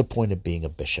 What's the point of being a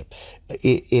bishop?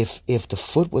 If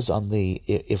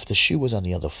the shoe was on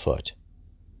the other foot,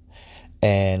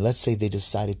 and let's say they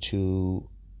decided to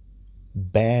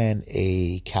ban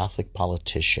a Catholic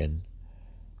politician,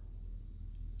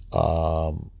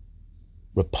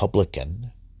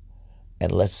 Republican,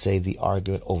 and let's say the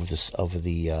argument over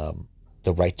the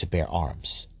right to bear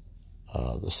arms,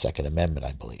 the Second Amendment,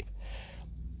 I believe.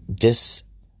 This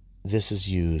is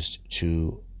used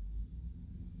to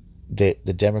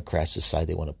the Democrats decide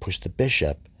they want to push the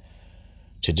bishop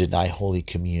to deny Holy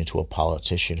Communion to a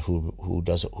politician who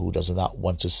does not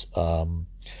want to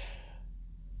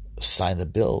sign the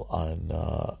bill on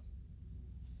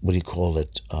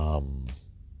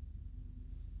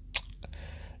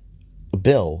a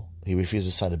bill. He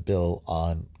refuses to sign a bill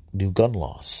on new gun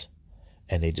laws,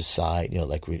 and they decide,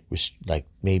 like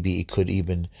maybe it could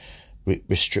even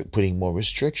restrict, putting more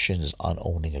restrictions on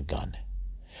owning a gun,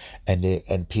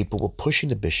 and people were pushing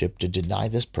the bishop to deny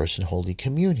this person Holy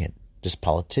Communion. This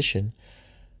politician,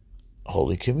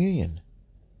 Holy Communion.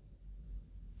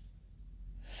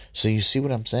 So you see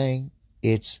what I'm saying?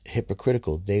 it's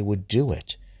hypocritical. They would do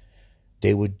it.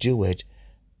 They would do it,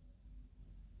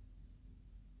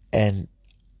 and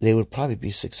they would probably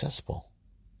be successful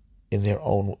in their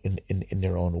own in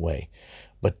their own way.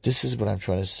 But this is what I'm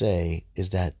trying to say,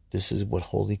 is that this is what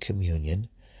Holy Communion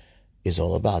is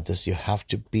all about. This, you have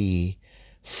to be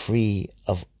free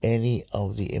of any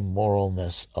of the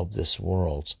immoralness of this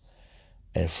world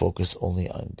and focus only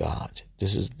on God.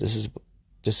 This is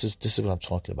what I'm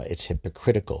talking about. It's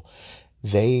hypocritical.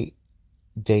 They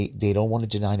don't want to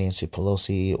deny Nancy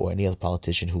Pelosi or any other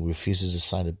politician who refuses to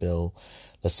sign a bill.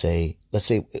 Let's say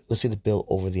the bill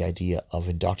over the idea of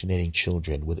indoctrinating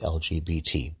children with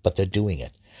LGBT, but they're doing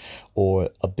it. Or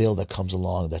a bill that comes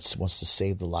along that wants to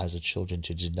save the lives of children,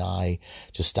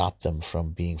 to stop them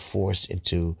from being forced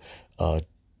into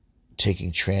taking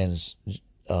a trans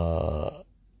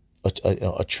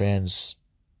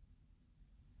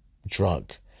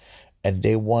drug, and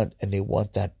they want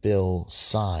that bill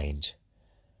signed,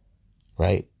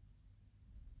 right?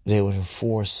 They would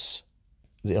enforce,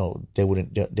 they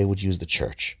would use the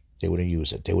church. They wouldn't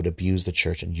use it. They would abuse the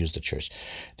church and use the church.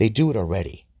 They do it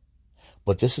already.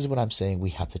 But this is what I'm saying.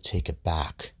 We have to take it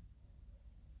back.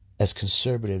 As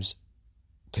conservatives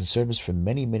for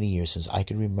many, many years, since I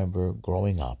can remember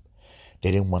growing up,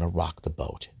 they didn't want to rock the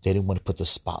boat. They didn't want to put the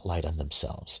spotlight on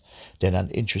themselves. They're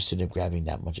not interested in grabbing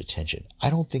that much attention.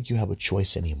 I don't think you have a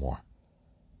choice anymore.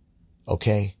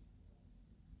 Okay?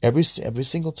 Every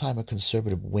single time a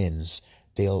conservative wins,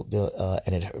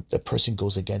 the person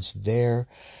goes against their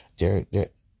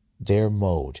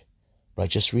mode. Right?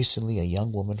 Just recently, a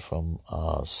young woman from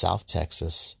South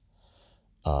Texas,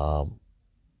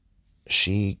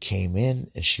 she came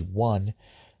in and she won,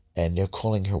 and they're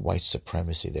calling her white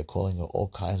supremacy. They're calling her all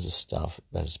kinds of stuff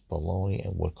that is baloney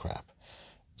and wood crap.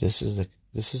 This is it.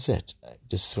 This is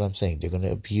what I'm saying. They're going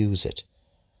to abuse it.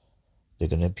 They're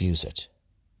going to abuse it.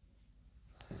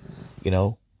 You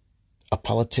know, a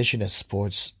politician that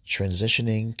supports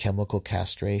transitioning, chemical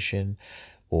castration,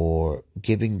 or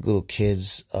giving little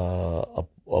kids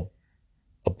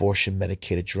abortion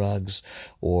medicated drugs,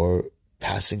 or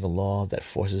passing a law that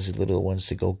forces the little ones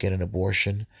to go get an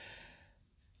abortion,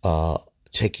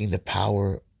 taking the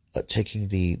power, taking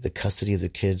the custody of the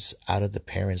kids out of the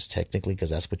parents, technically, because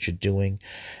that's what you're doing.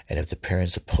 And if the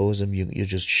parents oppose them, you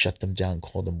just shut them down,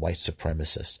 call them white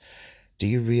supremacists. Do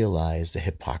you realize the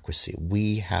hypocrisy?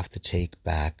 We have to take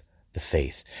back the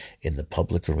faith in the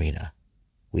public arena.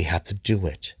 We have to do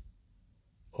it,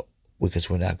 because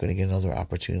we're not going to get another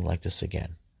opportunity like this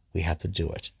again. We have to do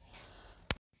it.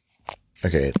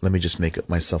 Okay, let me just make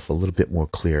myself a little bit more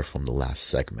clear from the last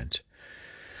segment.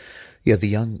 Yeah, the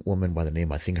young woman by the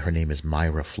name, I think her name is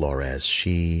Mayra Flores.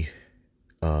 She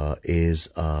is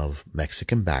of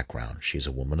Mexican background. She's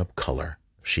a woman of color.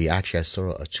 I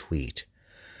saw a tweet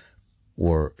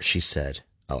where she said,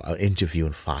 an interview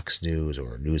in Fox News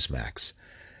or Newsmax,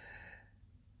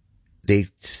 they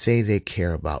say they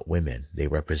care about women. They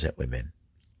represent women.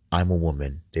 I'm a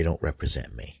woman. They don't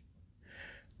represent me.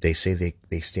 They say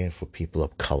they stand for people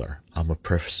of color. I'm a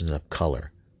person of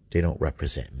color. They don't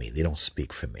represent me. They don't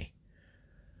speak for me.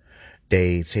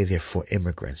 They say they're for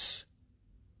immigrants.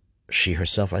 She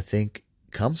herself, I think,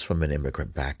 comes from an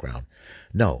immigrant background.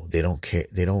 No, they don't care.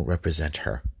 They don't represent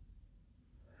her.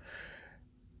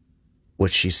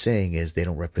 What she's saying is they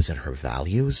don't represent her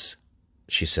values.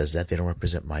 She says that they don't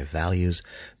represent my values.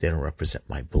 They don't represent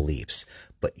my beliefs.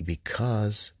 But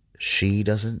because she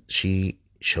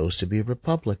chose to be a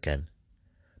Republican,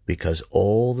 because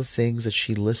all the things that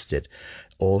she listed,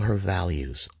 all her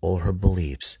values, all her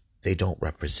beliefs, they don't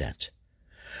represent.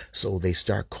 So they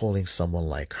start calling someone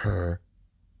like her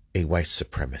a white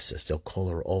supremacist. They'll call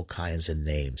her all kinds of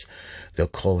names. They'll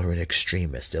call her an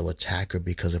extremist. They'll attack her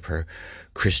because of her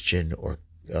Christian, or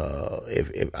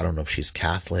if I don't know if she's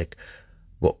Catholic,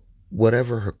 but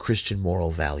whatever her Christian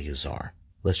moral values are,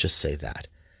 let's just say that.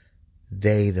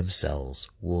 They themselves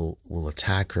will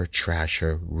attack her, trash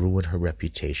her, ruin her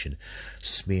reputation,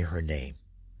 smear her name.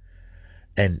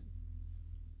 And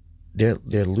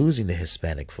they're losing the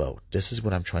Hispanic vote. This is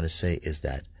what I'm trying to say, is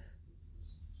that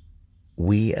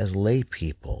we as lay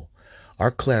people, our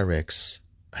clerics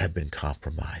have been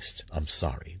compromised. I'm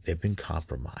sorry. They've been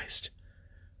compromised.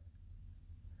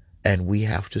 And we,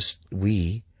 I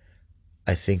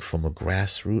think from a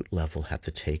grassroots level, have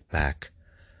to take back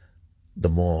the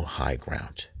moral high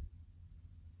ground.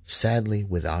 Sadly,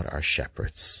 without our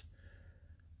shepherds.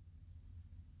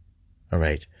 All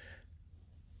right.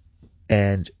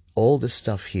 And all this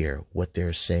stuff here, what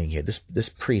they're saying here, this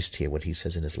priest here, what he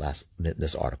says in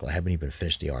this article, I haven't even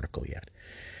finished the article yet.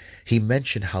 He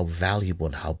mentioned how valuable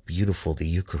and how beautiful the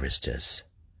Eucharist is.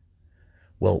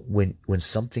 Well, when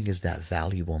something is that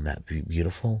valuable and that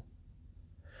beautiful,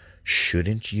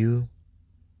 shouldn't you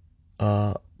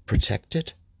protect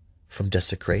it from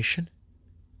desecration?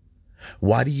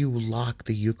 Why do you lock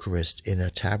the Eucharist in a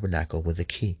tabernacle with a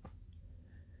key?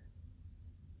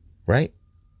 Right?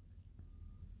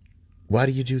 Why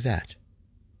do you do that?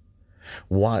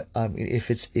 Why?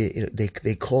 If it's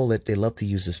they call it, they love to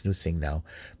use this new thing now,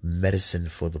 medicine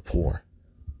for the poor,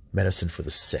 medicine for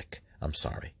the sick. I'm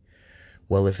sorry.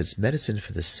 Well, if it's medicine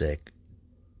for the sick,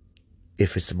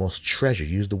 if it's the most treasured,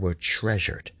 use the word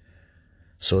treasured.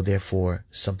 So therefore,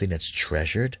 something that's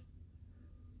treasured,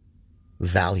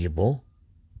 valuable,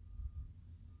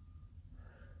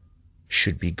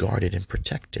 should be guarded and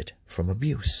protected from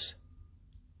abuse.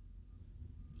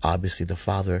 Obviously, the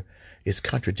Father is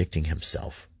contradicting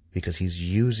himself because he's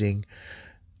using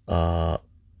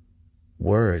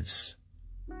words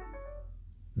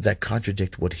that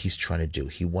contradict what he's trying to do.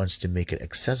 He wants to make it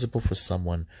accessible for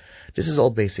someone. This is all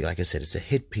basic. Like I said, it's a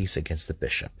hit piece against the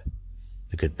bishop,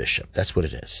 the good bishop. That's what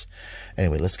it is.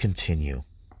 Anyway, let's continue.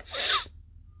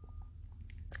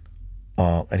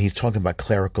 And he's talking about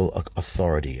clerical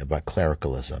authority, about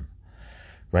clericalism,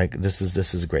 right? This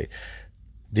is great.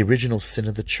 The original sin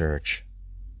of the church,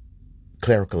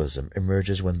 clericalism,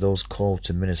 emerges when those called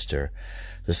to minister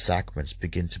the sacraments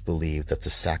begin to believe that the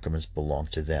sacraments belong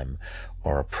to them,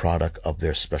 or a product of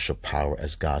their special power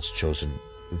as God's chosen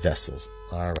vessels.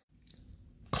 All right.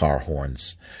 Car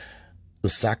horns. The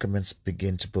sacraments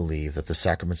begin to believe that the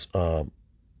sacraments, the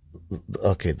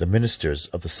ministers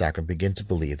of the sacrament begin to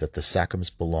believe that the sacraments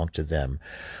belong to them,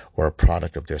 or a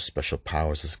product of their special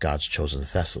powers as God's chosen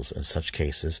vessels. In such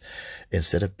cases,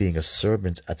 instead of being a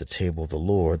servant at the table of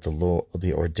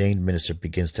the ordained minister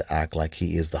begins to act like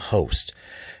he is the host,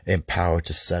 empowered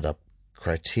to set up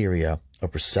criteria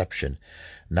of reception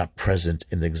not present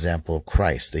in the example of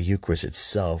Christ. The Eucharist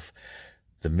itself,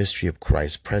 the mystery of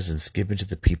Christ's presence given to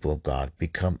the people of God,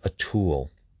 become a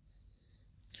tool.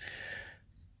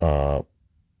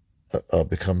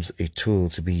 Becomes a tool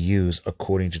to be used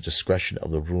according to discretion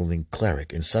of the ruling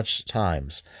cleric. In such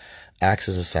times,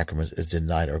 access to sacraments is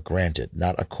denied or granted,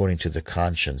 not according to the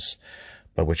conscience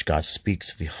by which God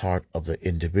speaks to the heart of the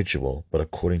individual, but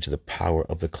according to the power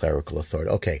of the clerical authority.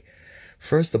 Okay,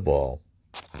 first of all,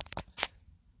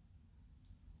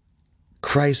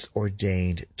 Christ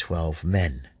ordained 12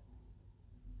 men.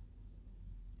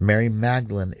 Mary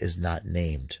Magdalene is not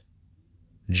named.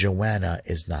 Joanna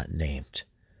is not named.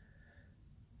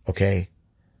 Okay?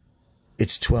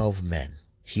 It's 12 men.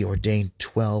 He ordained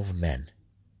 12 men.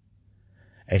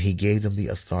 And he gave them the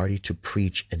authority to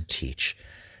preach and teach.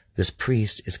 This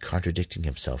priest is contradicting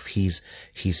himself. He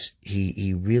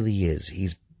really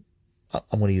is.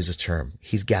 I'm going to use a term.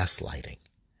 He's gaslighting.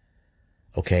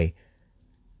 Okay?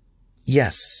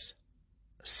 Yes,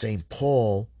 St.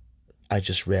 Paul, I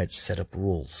just read, set up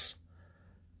rules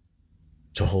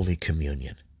to Holy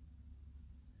Communion.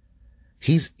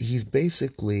 He's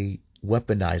basically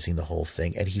weaponizing the whole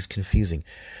thing, and he's confusing.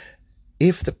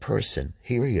 If the person,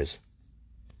 here he is,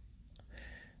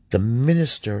 the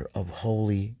minister of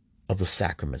the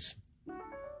sacraments,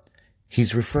 he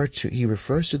refers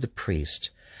to the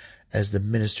priest as the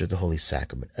minister of the Holy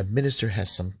Sacrament. A minister has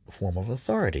some form of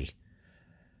authority,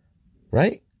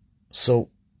 right? So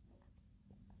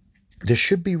there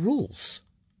should be rules.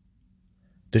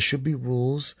 There should be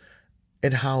rules.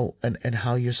 And how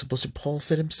you're supposed to. Paul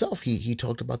said himself, he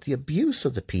talked about the abuse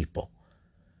of the people.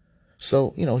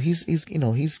 So he's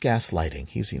gaslighting.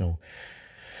 He's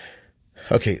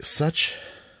okay.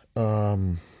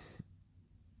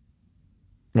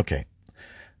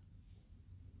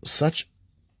 Such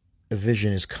a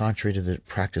vision is contrary to the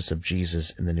practice of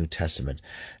Jesus in the New Testament,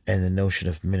 and the notion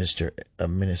of ministry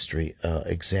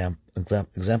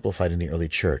exemplified in the early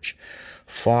church.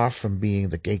 Far from being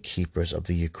the gatekeepers of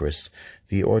the Eucharist,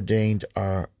 the ordained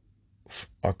are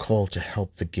called to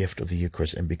help the gift of the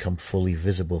Eucharist and become fully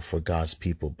visible for God's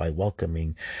people by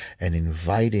welcoming and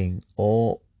inviting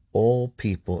all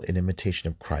people in imitation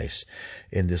of Christ.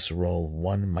 In this role,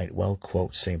 one might well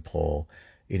quote St. Paul,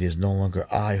 "It is no longer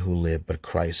I who live, but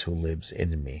Christ who lives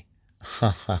in me."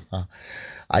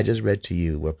 I just read to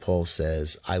you where Paul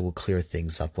says, "I will clear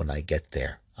things up when I get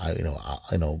there." I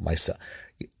know myself.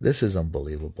 This is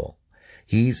unbelievable.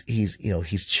 He's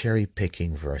cherry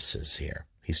picking verses here.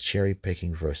 He's cherry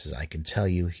picking verses. I can tell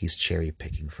you he's cherry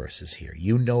picking verses here.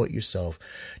 You know it yourself.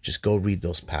 Just go read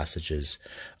those passages,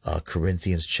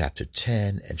 Corinthians chapter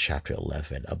 10 and chapter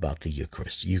 11 about the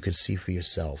Eucharist. You can see for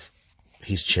yourself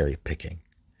he's cherry picking.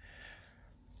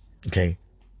 Okay.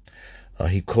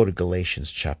 He quoted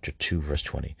Galatians chapter 2 verse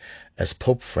 20. As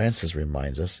Pope Francis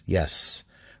reminds us, yes,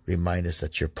 remind us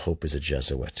that your Pope is a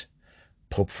Jesuit.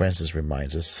 Pope Francis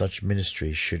reminds us such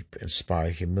ministry should inspire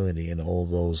humility in all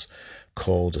those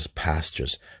called as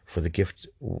pastors, for the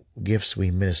gifts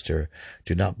we minister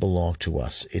do not belong to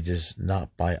us. It is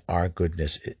not by our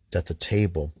goodness that the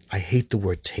table, I hate the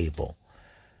word table,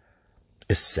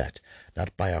 is set,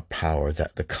 not by our power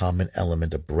that the common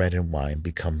element of bread and wine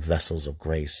become vessels of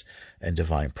grace and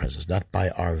divine presence, not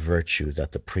by our virtue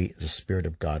that the Spirit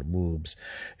of God moves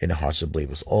in the hearts of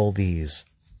believers. All these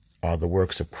are the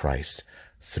works of Christ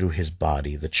through his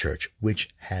body, the church, which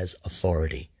has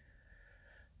authority.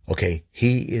 Okay,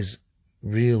 he is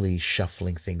really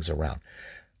shuffling things around.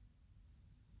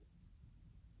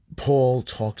 Paul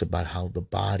talked about how the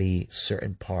body,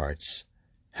 certain parts,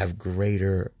 have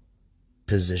greater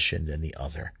position than the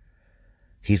other.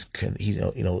 He's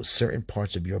certain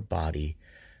parts of your body,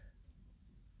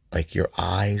 like your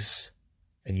eyes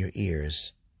and your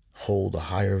ears, hold a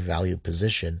higher value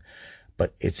position,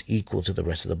 but it's equal to the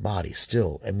rest of the body.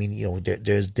 Still, I mean,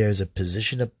 there's a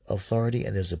position of authority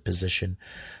and there's a position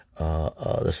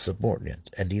the subordinate,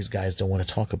 and these guys don't want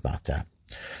to talk about that.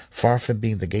 Far from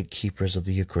being the gatekeepers of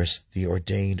the Eucharist, the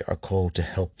ordained are called to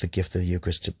help the gift of the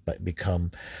Eucharist to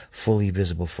become fully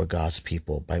visible for God's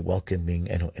people by welcoming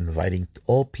and inviting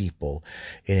all people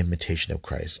in imitation of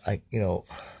Christ.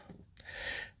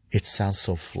 It sounds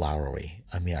so flowery.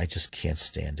 I mean, I just can't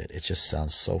stand it. It just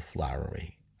sounds so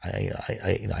flowery.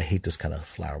 I hate this kind of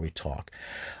flowery talk.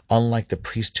 Unlike the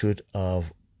priesthood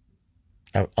of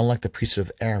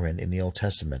Aaron in the Old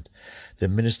Testament, the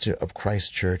ministers of Christ's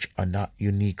church are not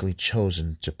uniquely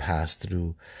chosen to pass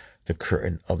through the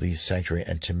curtain of the sanctuary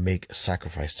and to make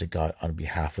sacrifice to God on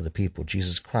behalf of the people.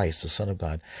 Jesus Christ, the Son of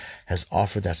God, has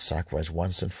offered that sacrifice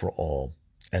once and for all,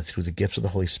 and through the gifts of the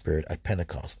Holy Spirit at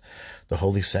Pentecost, the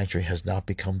Holy Sanctuary has now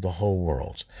become the whole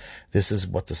world. This is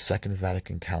what the Second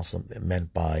Vatican Council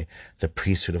meant by the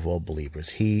priesthood of all believers.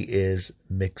 He is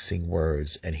mixing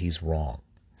words, and he's wrong.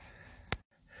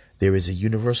 There is a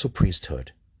universal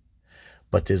priesthood,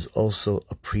 but there's also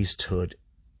a priesthood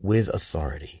with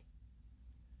authority.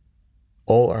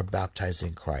 All are baptized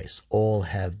in Christ. All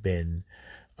have been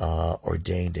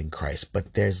ordained in Christ, but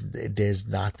it's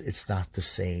not the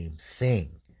same thing.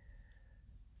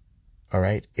 All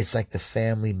right. It's like the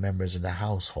family members in the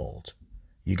household.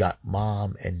 You got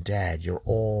mom and dad. You're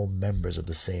all members of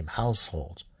the same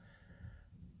household.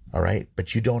 All right.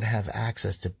 But you don't have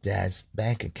access to dad's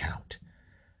bank account.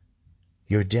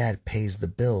 Your dad pays the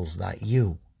bills, not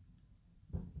you.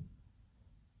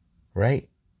 Right?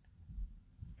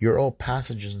 You're all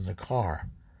passengers in the car,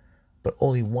 but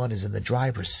only one is in the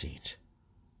driver's seat.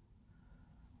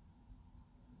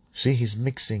 See, he's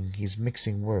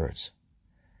mixing words.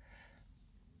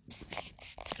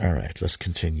 All right, let's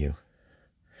continue.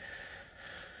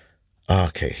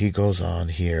 Okay, he goes on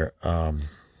here. Let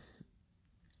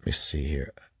me see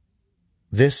here.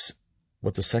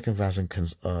 What the Second Vatican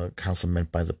Council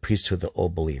meant by the priesthood of all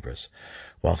believers.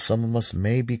 While some of us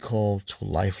may be called to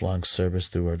lifelong service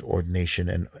through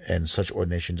ordination, and such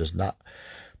ordination does not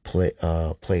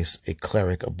place a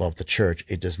cleric above the church,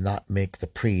 it does not make the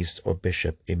priest or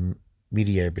bishop a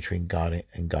mediator between God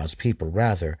and God's people.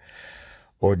 Rather,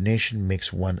 ordination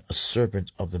makes one a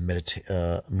servant of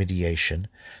the mediation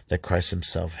that Christ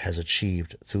himself has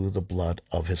achieved through the blood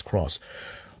of his cross.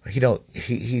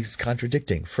 He's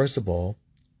contradicting. First of all,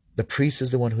 the priest is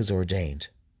the one who's ordained.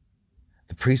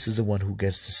 The priest is the one who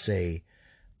gets to say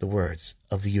the words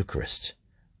of the Eucharist.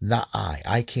 Not I.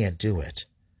 I can't do it.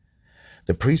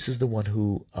 The priest is the one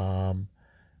who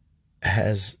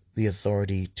has the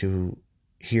authority to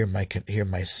hear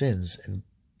my sins and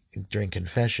during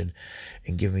confession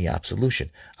and give me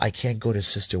absolution. I can't go to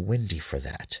Sister Wendy for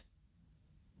that.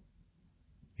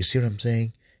 You see what I'm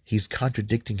saying? He's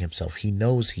contradicting himself. He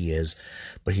knows he is,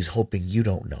 but he's hoping you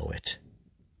don't know it.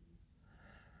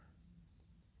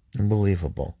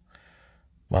 Unbelievable.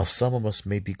 While some of us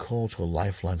may be called to a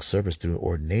lifelong service through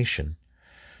ordination.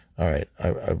 All right, I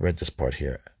read this part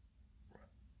here.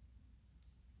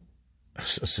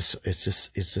 It's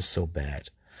just so bad.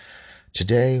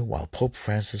 Today, while Pope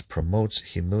Francis promotes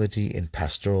humility in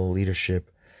pastoral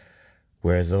leadership,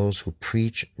 where those who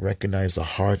preach recognize the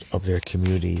heart of their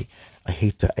community. I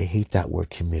hate that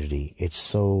word community. It's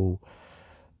so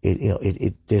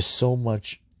there's so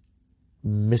much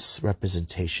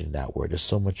misrepresentation in that word. There's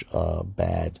so much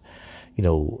bad,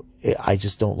 I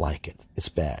just don't like it. It's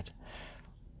bad.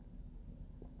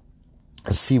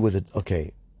 And see with it,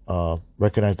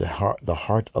 recognize the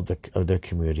heart of their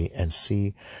community, and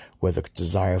see where the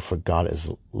desire for God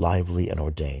is lively and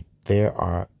ordained. there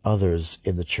are others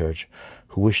in the church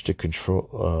who wish to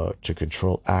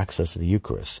control access to the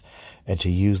Eucharist and to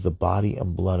use the body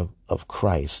and blood of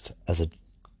Christ as a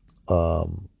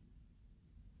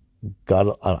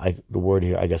the word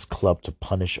here, I guess, club to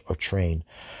punish or train,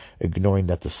 ignoring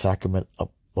that the sacrament of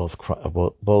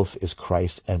both is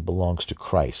Christ and belongs to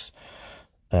Christ.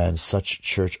 And such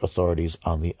church authorities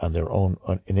on their own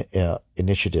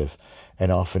initiative,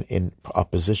 and often in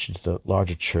opposition to the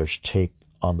larger church, take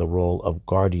on the role of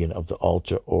guardian of the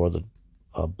altar or the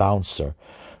bouncer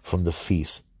from the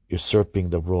feast, usurping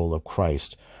the role of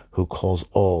Christ, who calls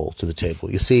all to the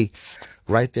table. You see,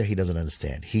 right there, he doesn't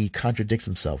understand. He contradicts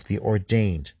himself. The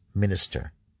ordained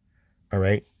minister, all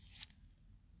right?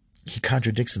 He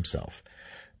contradicts himself.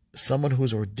 Someone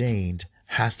who's ordained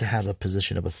has to have a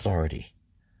position of authority.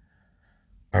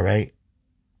 All right.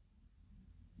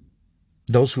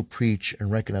 Those who preach and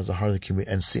recognize the heart of the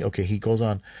community and see, okay, he goes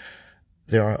on.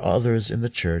 There are others in the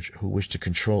church who wish to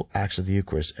control acts of the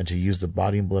Eucharist and to use the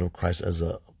body and blood of Christ as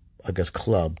a, I guess,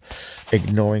 club,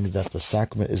 ignoring that the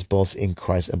sacrament is both in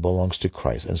Christ and belongs to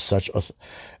Christ. And such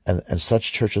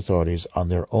church authorities on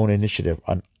their own initiative,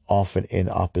 and often in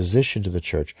opposition to the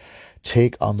church,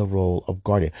 take on the role of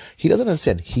guardian. He doesn't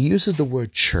understand. He uses the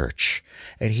word church,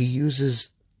 and he uses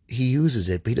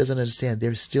it, but he doesn't understand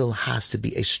there still has to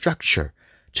be a structure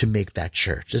to make that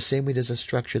church. The same way there's a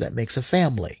structure that makes a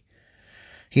family.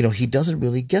 He doesn't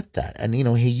really get that. And,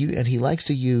 he likes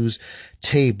to use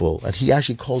table, and he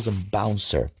actually calls them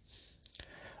bouncer,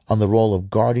 on the role of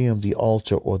guardian of the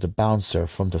altar or the bouncer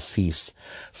from the feast.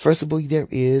 First of all,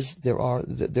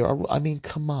 I mean,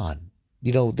 come on.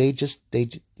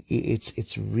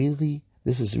 It's really,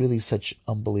 this is really such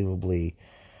unbelievably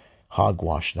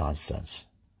hogwash nonsense.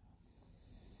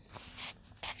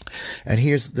 And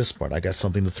here's this part. I got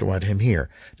something to throw at him here.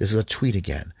 This is a tweet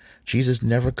again. Jesus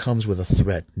never comes with a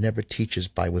threat, never teaches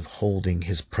by withholding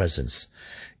his presence,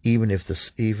 even to the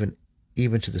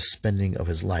spending of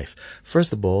his life.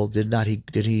 First of all, did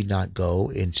he not go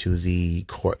into the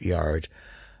courtyard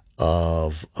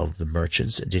of the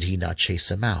merchants? Did he not chase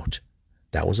them out?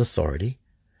 That was authority.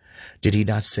 Did he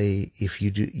not say, if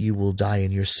you do, you will die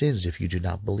in your sins if you do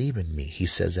not believe in me? He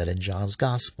says that in John's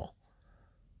gospel.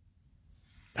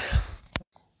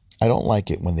 I don't like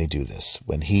it when they do this.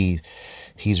 When he's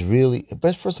really,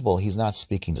 but first of all, he's not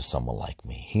speaking to someone like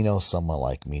me. He knows someone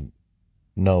like me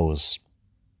knows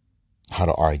how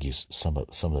to argue some of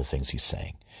the things he's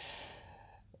saying.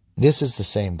 This is the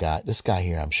same guy. This guy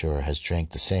here, I'm sure, has drank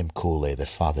the same Kool-Aid that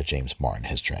Father James Martin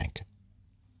has drank.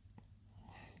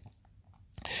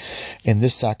 In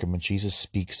this sacrament, Jesus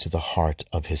speaks to the heart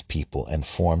of his people and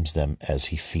forms them as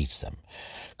he feeds them.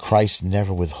 Christ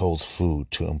never withholds food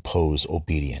to impose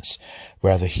obedience.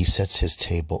 Rather, he sets his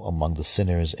table among the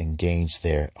sinners and gains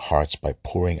their hearts by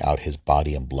pouring out his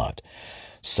body and blood.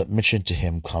 Submission to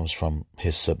him comes from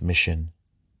his submission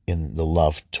in the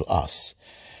love to us.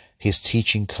 His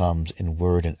teaching comes in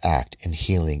word and act, in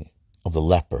healing of the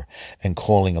leper and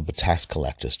calling of the tax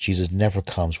collectors. Jesus never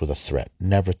comes with a threat,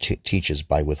 never teaches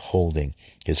by withholding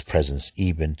his presence,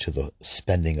 even to the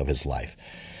spending of his life.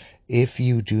 If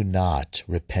you do not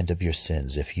repent of your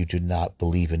sins, if you do not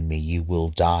believe in me, you will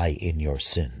die in your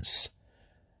sins.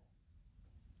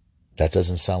 That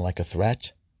doesn't sound like a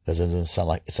threat. That doesn't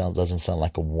sound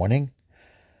like a warning.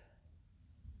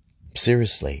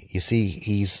 Seriously, you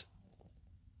see,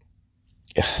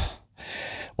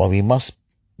 while we must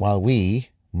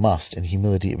in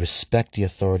humility respect the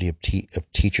authority of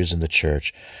teachers in the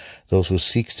church, those who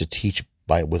seeks to teach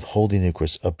by withholding the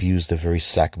Eucharist abuse the very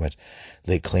sacrament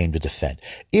they claim to defend.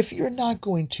 If you're not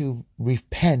going to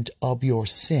repent of your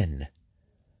sin,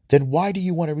 then why do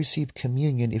you want to receive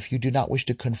communion if you do not wish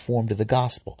to conform to the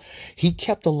gospel? He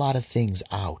kept a lot of things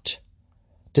out.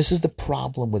 This is the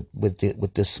problem with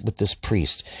this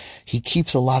priest. He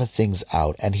keeps a lot of things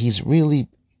out, and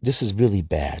this is really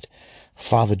bad.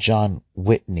 Father John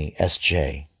Whitney,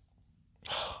 S.J.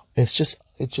 It's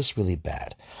just really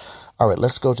bad. All right,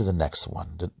 let's go to the next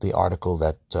one, the article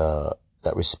that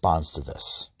responds to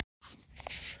this.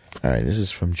 All right, this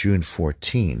is from June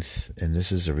 14th, and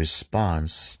this is a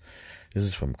response. This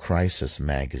is from Crisis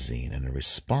Magazine, and a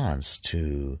response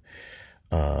to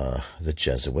the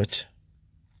Jesuit.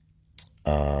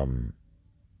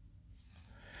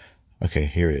 Okay,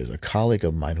 here it is. A colleague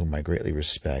of mine whom I greatly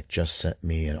respect just sent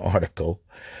me an article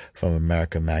from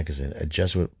America Magazine, a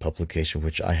Jesuit publication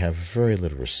which I have very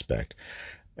little respect.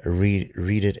 Read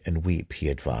it and weep, he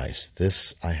advised.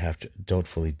 This I have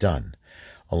doubtfully done,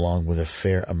 along with a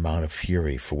fair amount of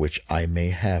fury for which I may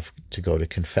have to go to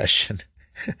confession.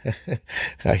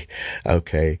 I,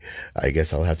 okay, I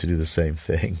guess I'll have to do the same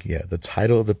thing. Yeah, the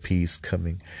title of the piece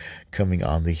coming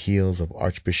on the heels of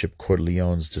Archbishop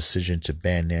Corleone's decision to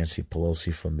ban Nancy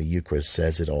Pelosi from the Eucharist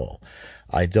says it all.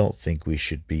 I don't think we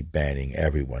should be banning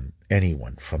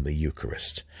anyone from the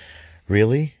Eucharist.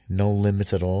 Really? No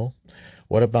limits at all?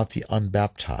 What about the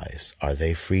unbaptized? Are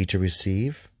they free to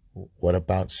receive? What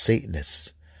about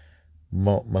Satanists?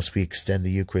 Must we extend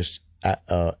the Eucharist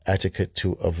etiquette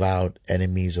to avowed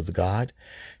enemies of God?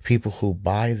 People who,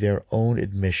 by their own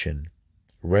admission,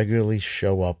 regularly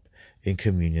show up in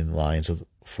communion lines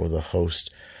for the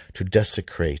host to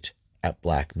desecrate at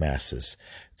black masses.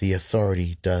 The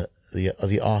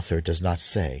author does not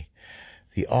say.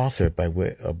 The author, by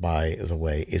the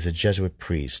way, is a Jesuit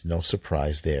priest, no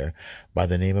surprise there, by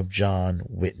the name of John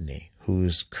Whitney,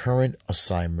 whose current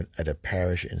assignment at a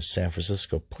parish in San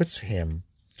Francisco puts him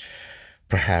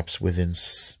perhaps within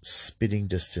spitting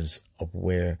distance of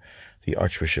where the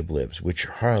Archbishop lives, which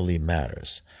hardly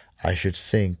matters, I should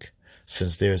think,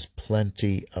 since there's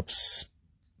plenty of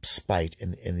spite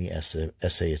in the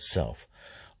essay itself,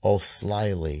 all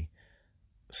slyly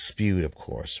spewed, of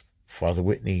course. Father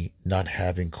Whitney not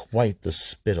having quite the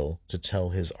spittle to tell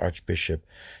his archbishop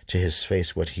to his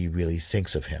face what he really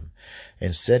thinks of him.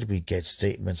 Instead, we get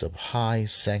statements of high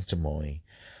sanctimony,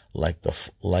 like the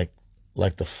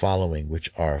following, which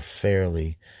are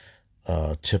fairly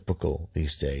typical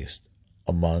these days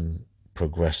among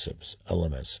progressives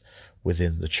elements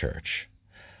within the church.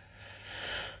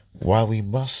 While we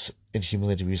must in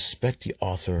humility respect the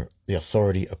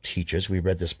authority of teachers, we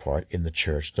read this part in the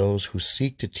church, those who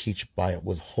seek to teach by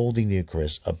withholding the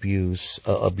Eucharist abuse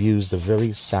the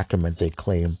very sacrament they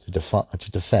claim to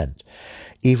defend.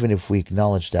 Even if we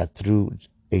acknowledge that through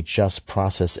a just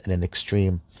process and an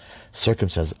extreme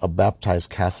circumstance, a baptized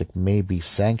Catholic may be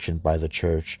sanctioned by the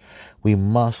church, we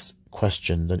must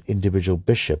question the individual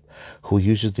bishop who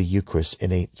uses the Eucharist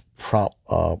in a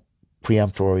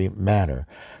peremptory manner,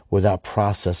 without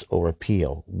process or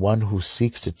appeal. One who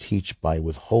seeks to teach by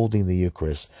withholding the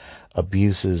Eucharist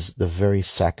abuses the very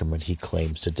sacrament he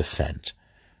claims to defend.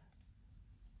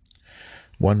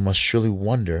 One must surely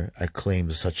wonder at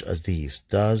claims such as these.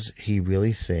 Does he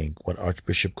really think what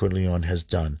Archbishop Corleone has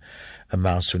done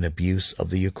amounts to an abuse of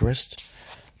the Eucharist?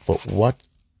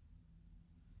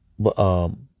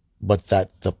 But that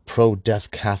the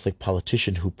pro-death Catholic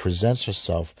politician who presents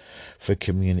herself for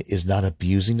communion is not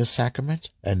abusing the sacrament,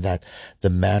 and that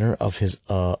the manner of his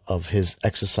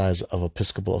exercise of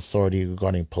episcopal authority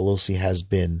regarding Pelosi has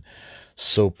been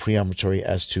so peremptory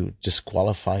as to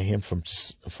disqualify him from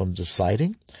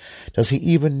deciding? Does he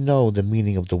even know the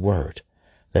meaning of the word?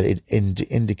 That it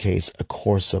indicates a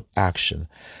course of action,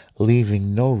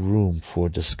 leaving no room for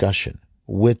discussion,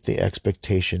 with the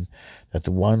expectation that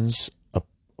one's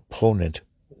opponent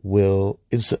will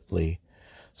instantly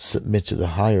submit to the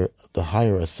higher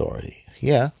authority.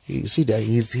 Yeah, you see that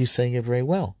he's saying it very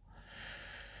well.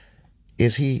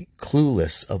 Is he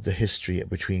clueless of the history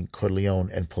between Corleone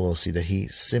and Pelosi, that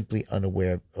he's simply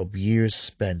unaware of years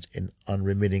spent in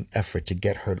unremitting effort to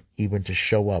get her even to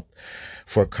show up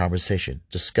for a conversation,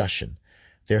 discussion?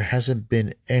 There hasn't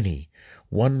been any.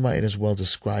 One might as well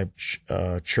describe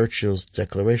Churchill's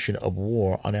declaration of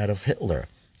war on Adolf Hitler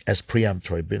as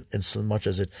peremptory, in so much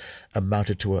as it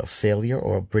amounted to a failure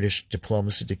or a British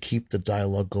diplomacy to keep the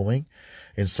dialogue going.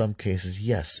 In some cases,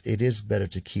 yes, it is better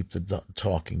to keep the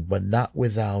talking, but not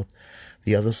without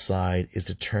the other side is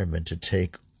determined to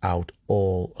take out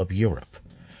all of Europe.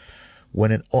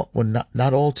 When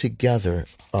not altogether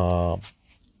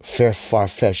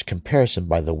far-fetched comparison,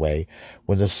 by the way,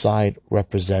 when the side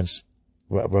represented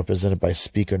by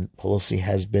Speaker Pelosi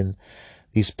has been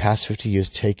these past 50 years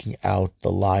taking out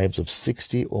the lives of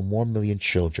 60 or more million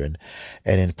children,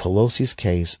 and in Pelosi's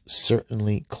case,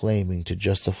 certainly claiming to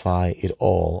justify it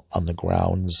all on the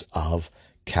grounds of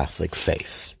Catholic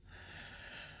faith.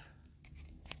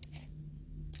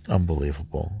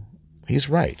 Unbelievable. He's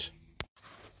right.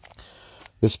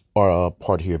 This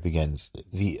part here begins.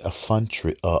 The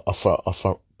effrontery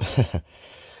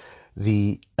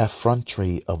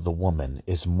of the woman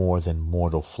is more than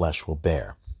mortal flesh will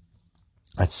bear.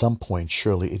 At some point,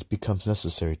 surely it becomes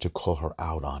necessary to call her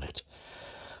out on it,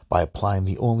 by applying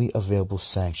the only available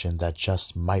sanction that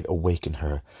just might awaken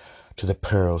her to the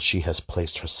peril she has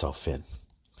placed herself in.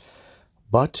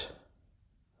 But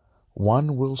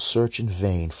one will search in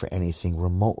vain for anything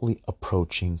remotely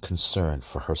approaching concern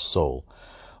for her soul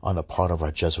on the part of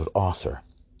our Jesuit author.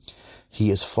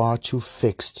 He is far too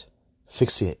fixated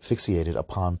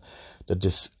upon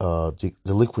the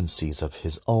delinquencies of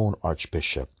his own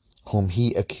archbishop, whom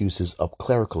he accuses of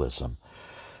clericalism.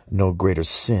 No greater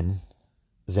sin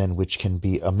than which can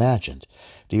be imagined.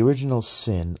 The original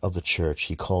sin of the church,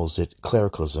 he calls it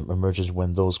clericalism, emerges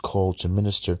when those called to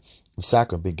minister the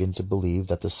sacrament begin to believe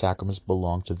that the sacraments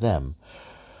belong to them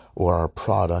or are a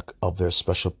product of their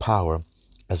special power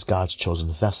as God's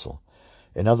chosen vessel.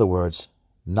 In other words,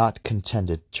 not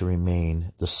contented to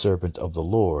remain the servant of the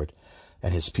Lord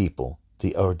and his people,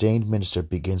 the ordained minister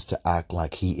begins to act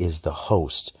like he is the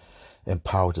host,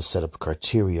 empowered to set up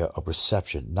criteria of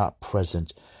reception, not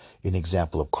present in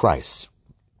example of Christ.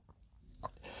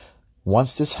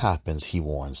 Once this happens, he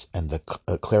warns, and the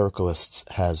clericalist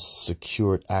has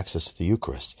secured access to the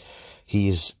Eucharist, he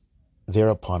is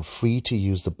thereupon free to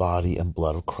use the body and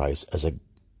blood of Christ as a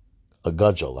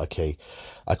cudgel. Okay,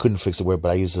 I couldn't fix the word, but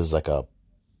I use it as like a,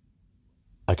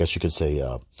 I guess you could say,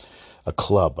 a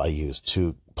club I use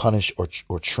to punish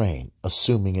or train,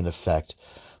 assuming in effect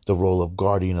the role of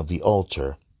guardian of the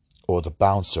altar or the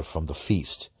bouncer from the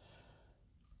feast,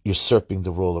 usurping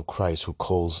the role of Christ who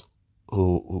calls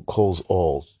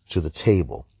all to the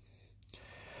table.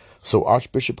 So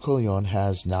Archbishop Corleone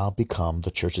has now become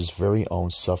the church's very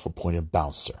own self-appointed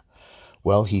bouncer.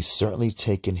 Well, he's certainly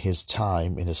taken his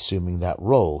time in assuming that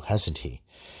role, hasn't he?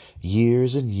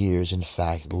 Years and years, in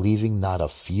fact, leaving not a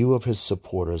few of his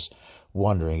supporters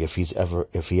wondering if he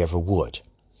ever would.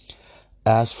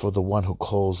 As for the one who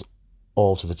calls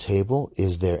all to the table,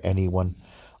 is there anyone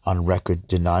on record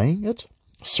denying it?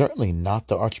 Certainly not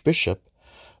the Archbishop.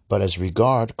 But as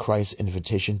regard Christ's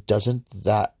invitation, doesn't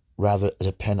that rather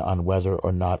depend on whether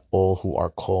or not all who are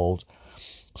called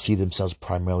see themselves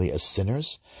primarily as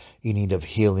sinners in need of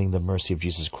healing the mercy of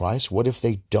Jesus Christ? What if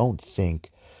they don't think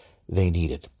they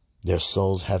need it? Their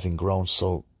souls having grown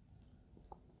so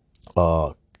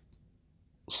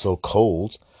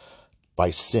cold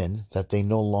by sin that they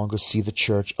no longer see the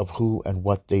church of who and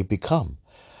what they become.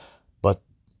 But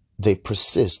they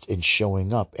persist in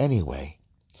showing up anyway.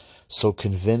 So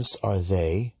convinced are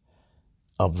they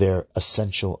of their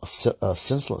essential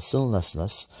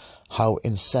sinlessness, how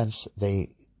incensed they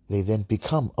then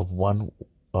become if one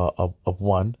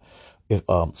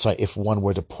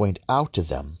were to point out to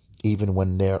them, even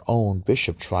when their own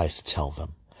bishop tries to tell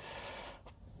them.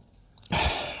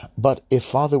 But if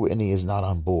Father Whitney is not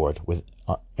on board with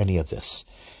any of this,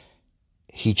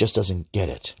 he just doesn't get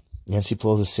it. Nancy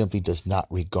Pelosi simply does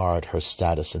not regard her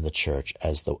status in the church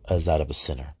as that of a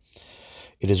sinner.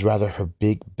 It is rather her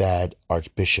big bad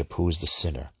archbishop who is the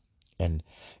sinner, and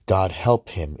God help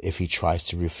him if he tries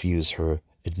to refuse her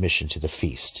admission to the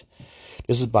feast.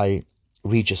 This is by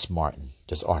Regis Martin,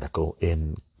 this article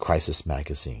in Crisis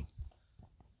Magazine.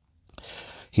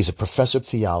 He's a professor of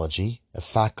theology, a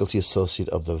faculty associate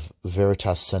of the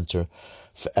Veritas Center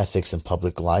for Ethics and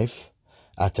Public Life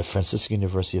at the Franciscan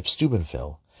University of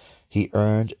Steubenville. He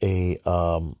earned a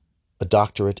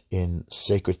doctorate in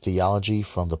sacred theology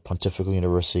from the Pontifical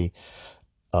University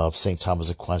of St. Thomas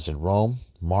Aquinas in Rome.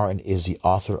 Martin is the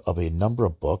author of a number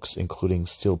of books, including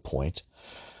Still Point,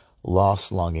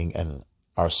 Lost Longing, and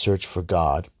Our Search for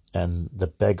God, and The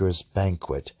Beggar's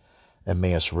Banquet,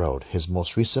 Emmaus Road. His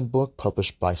most recent book,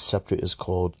 published by Scepter, is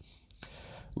called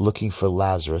Looking for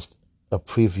Lazarus, a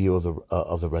preview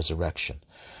of the resurrection.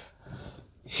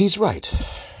 He's right.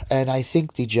 And I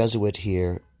think the Jesuit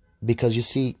here, because you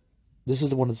see, this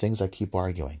is one of the things I keep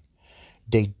arguing.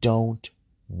 They don't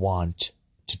want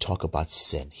to talk about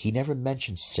sin. He never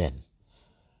mentioned sin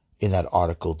in that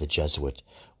article, the Jesuit,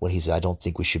 when he said, I don't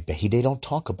think we should be. They don't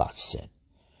talk about sin.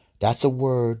 That's a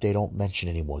word they don't mention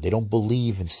anymore. They don't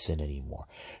believe in sin anymore.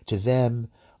 To them,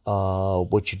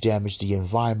 what you damage the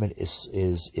environment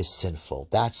is sinful.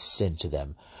 That's sin to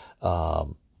them.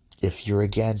 If you're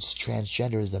against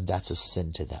transgenderism, that's a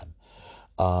sin to them.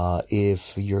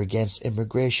 If you're against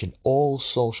immigration, all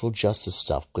social justice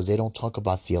stuff, because they don't talk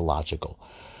about theological.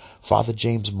 Father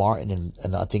James Martin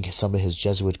and I think some of his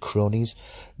Jesuit cronies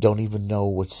don't even know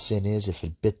what sin is if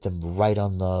it bit them right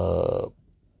on the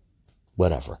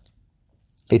whatever.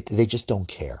 They just don't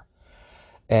care.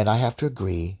 And I have to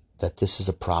agree that this is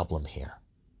a problem here.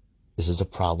 This is a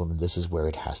problem, and this is where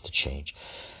it has to change.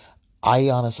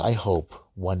 I hope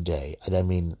one day, and I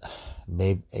mean,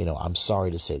 maybe, I'm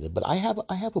sorry to say that, but I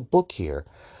have a book here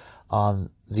on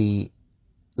the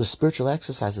spiritual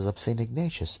exercises of St.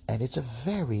 Ignatius, and it's a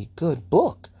very good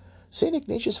book. St.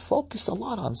 Ignatius focused a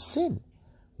lot on sin.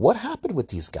 What happened with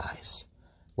these guys?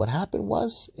 What happened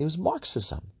was, it was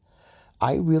Marxism.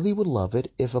 I really would love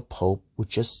it if a pope would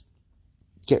just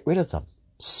get rid of them,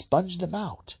 sponge them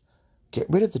out, get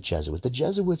rid of the Jesuits. The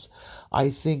Jesuits, I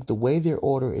think the way their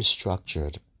order is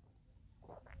structured,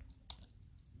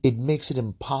 it makes it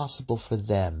impossible for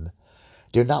them.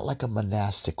 They're not like a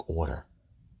monastic order.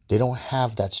 They don't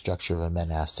have that structure of a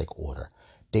monastic order.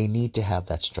 They need to have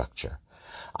that structure.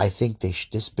 I think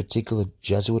this particular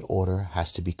Jesuit order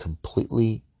has to be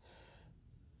completely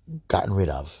gotten rid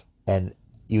of. And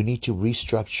you need to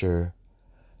restructure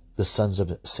the Sons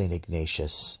of St.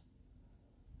 Ignatius.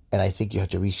 And I think you have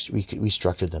to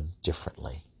restructure them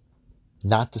differently.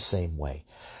 Not the same way.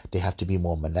 They have to be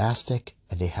more monastic,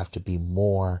 and they have to be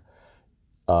more,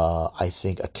 I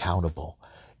think, accountable.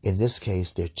 In this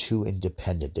case, they're too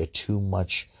independent. They're too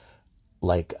much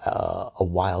like a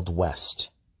Wild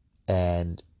West.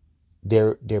 And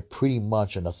they're pretty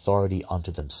much an authority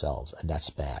unto themselves, and that's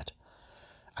bad.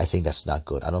 I think that's not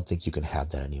good. I don't think you can have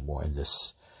that anymore in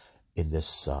this in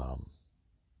this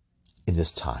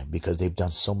time, because they've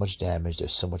done so much damage.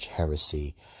 There's so much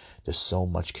heresy. There's so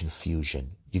much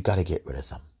confusion. You got to get rid of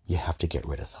them. You have to get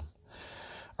rid of them.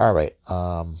 All right.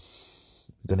 I'm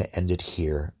going to end it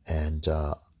here, and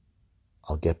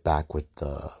I'll get back with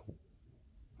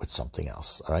something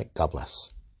else. All right. God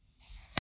bless.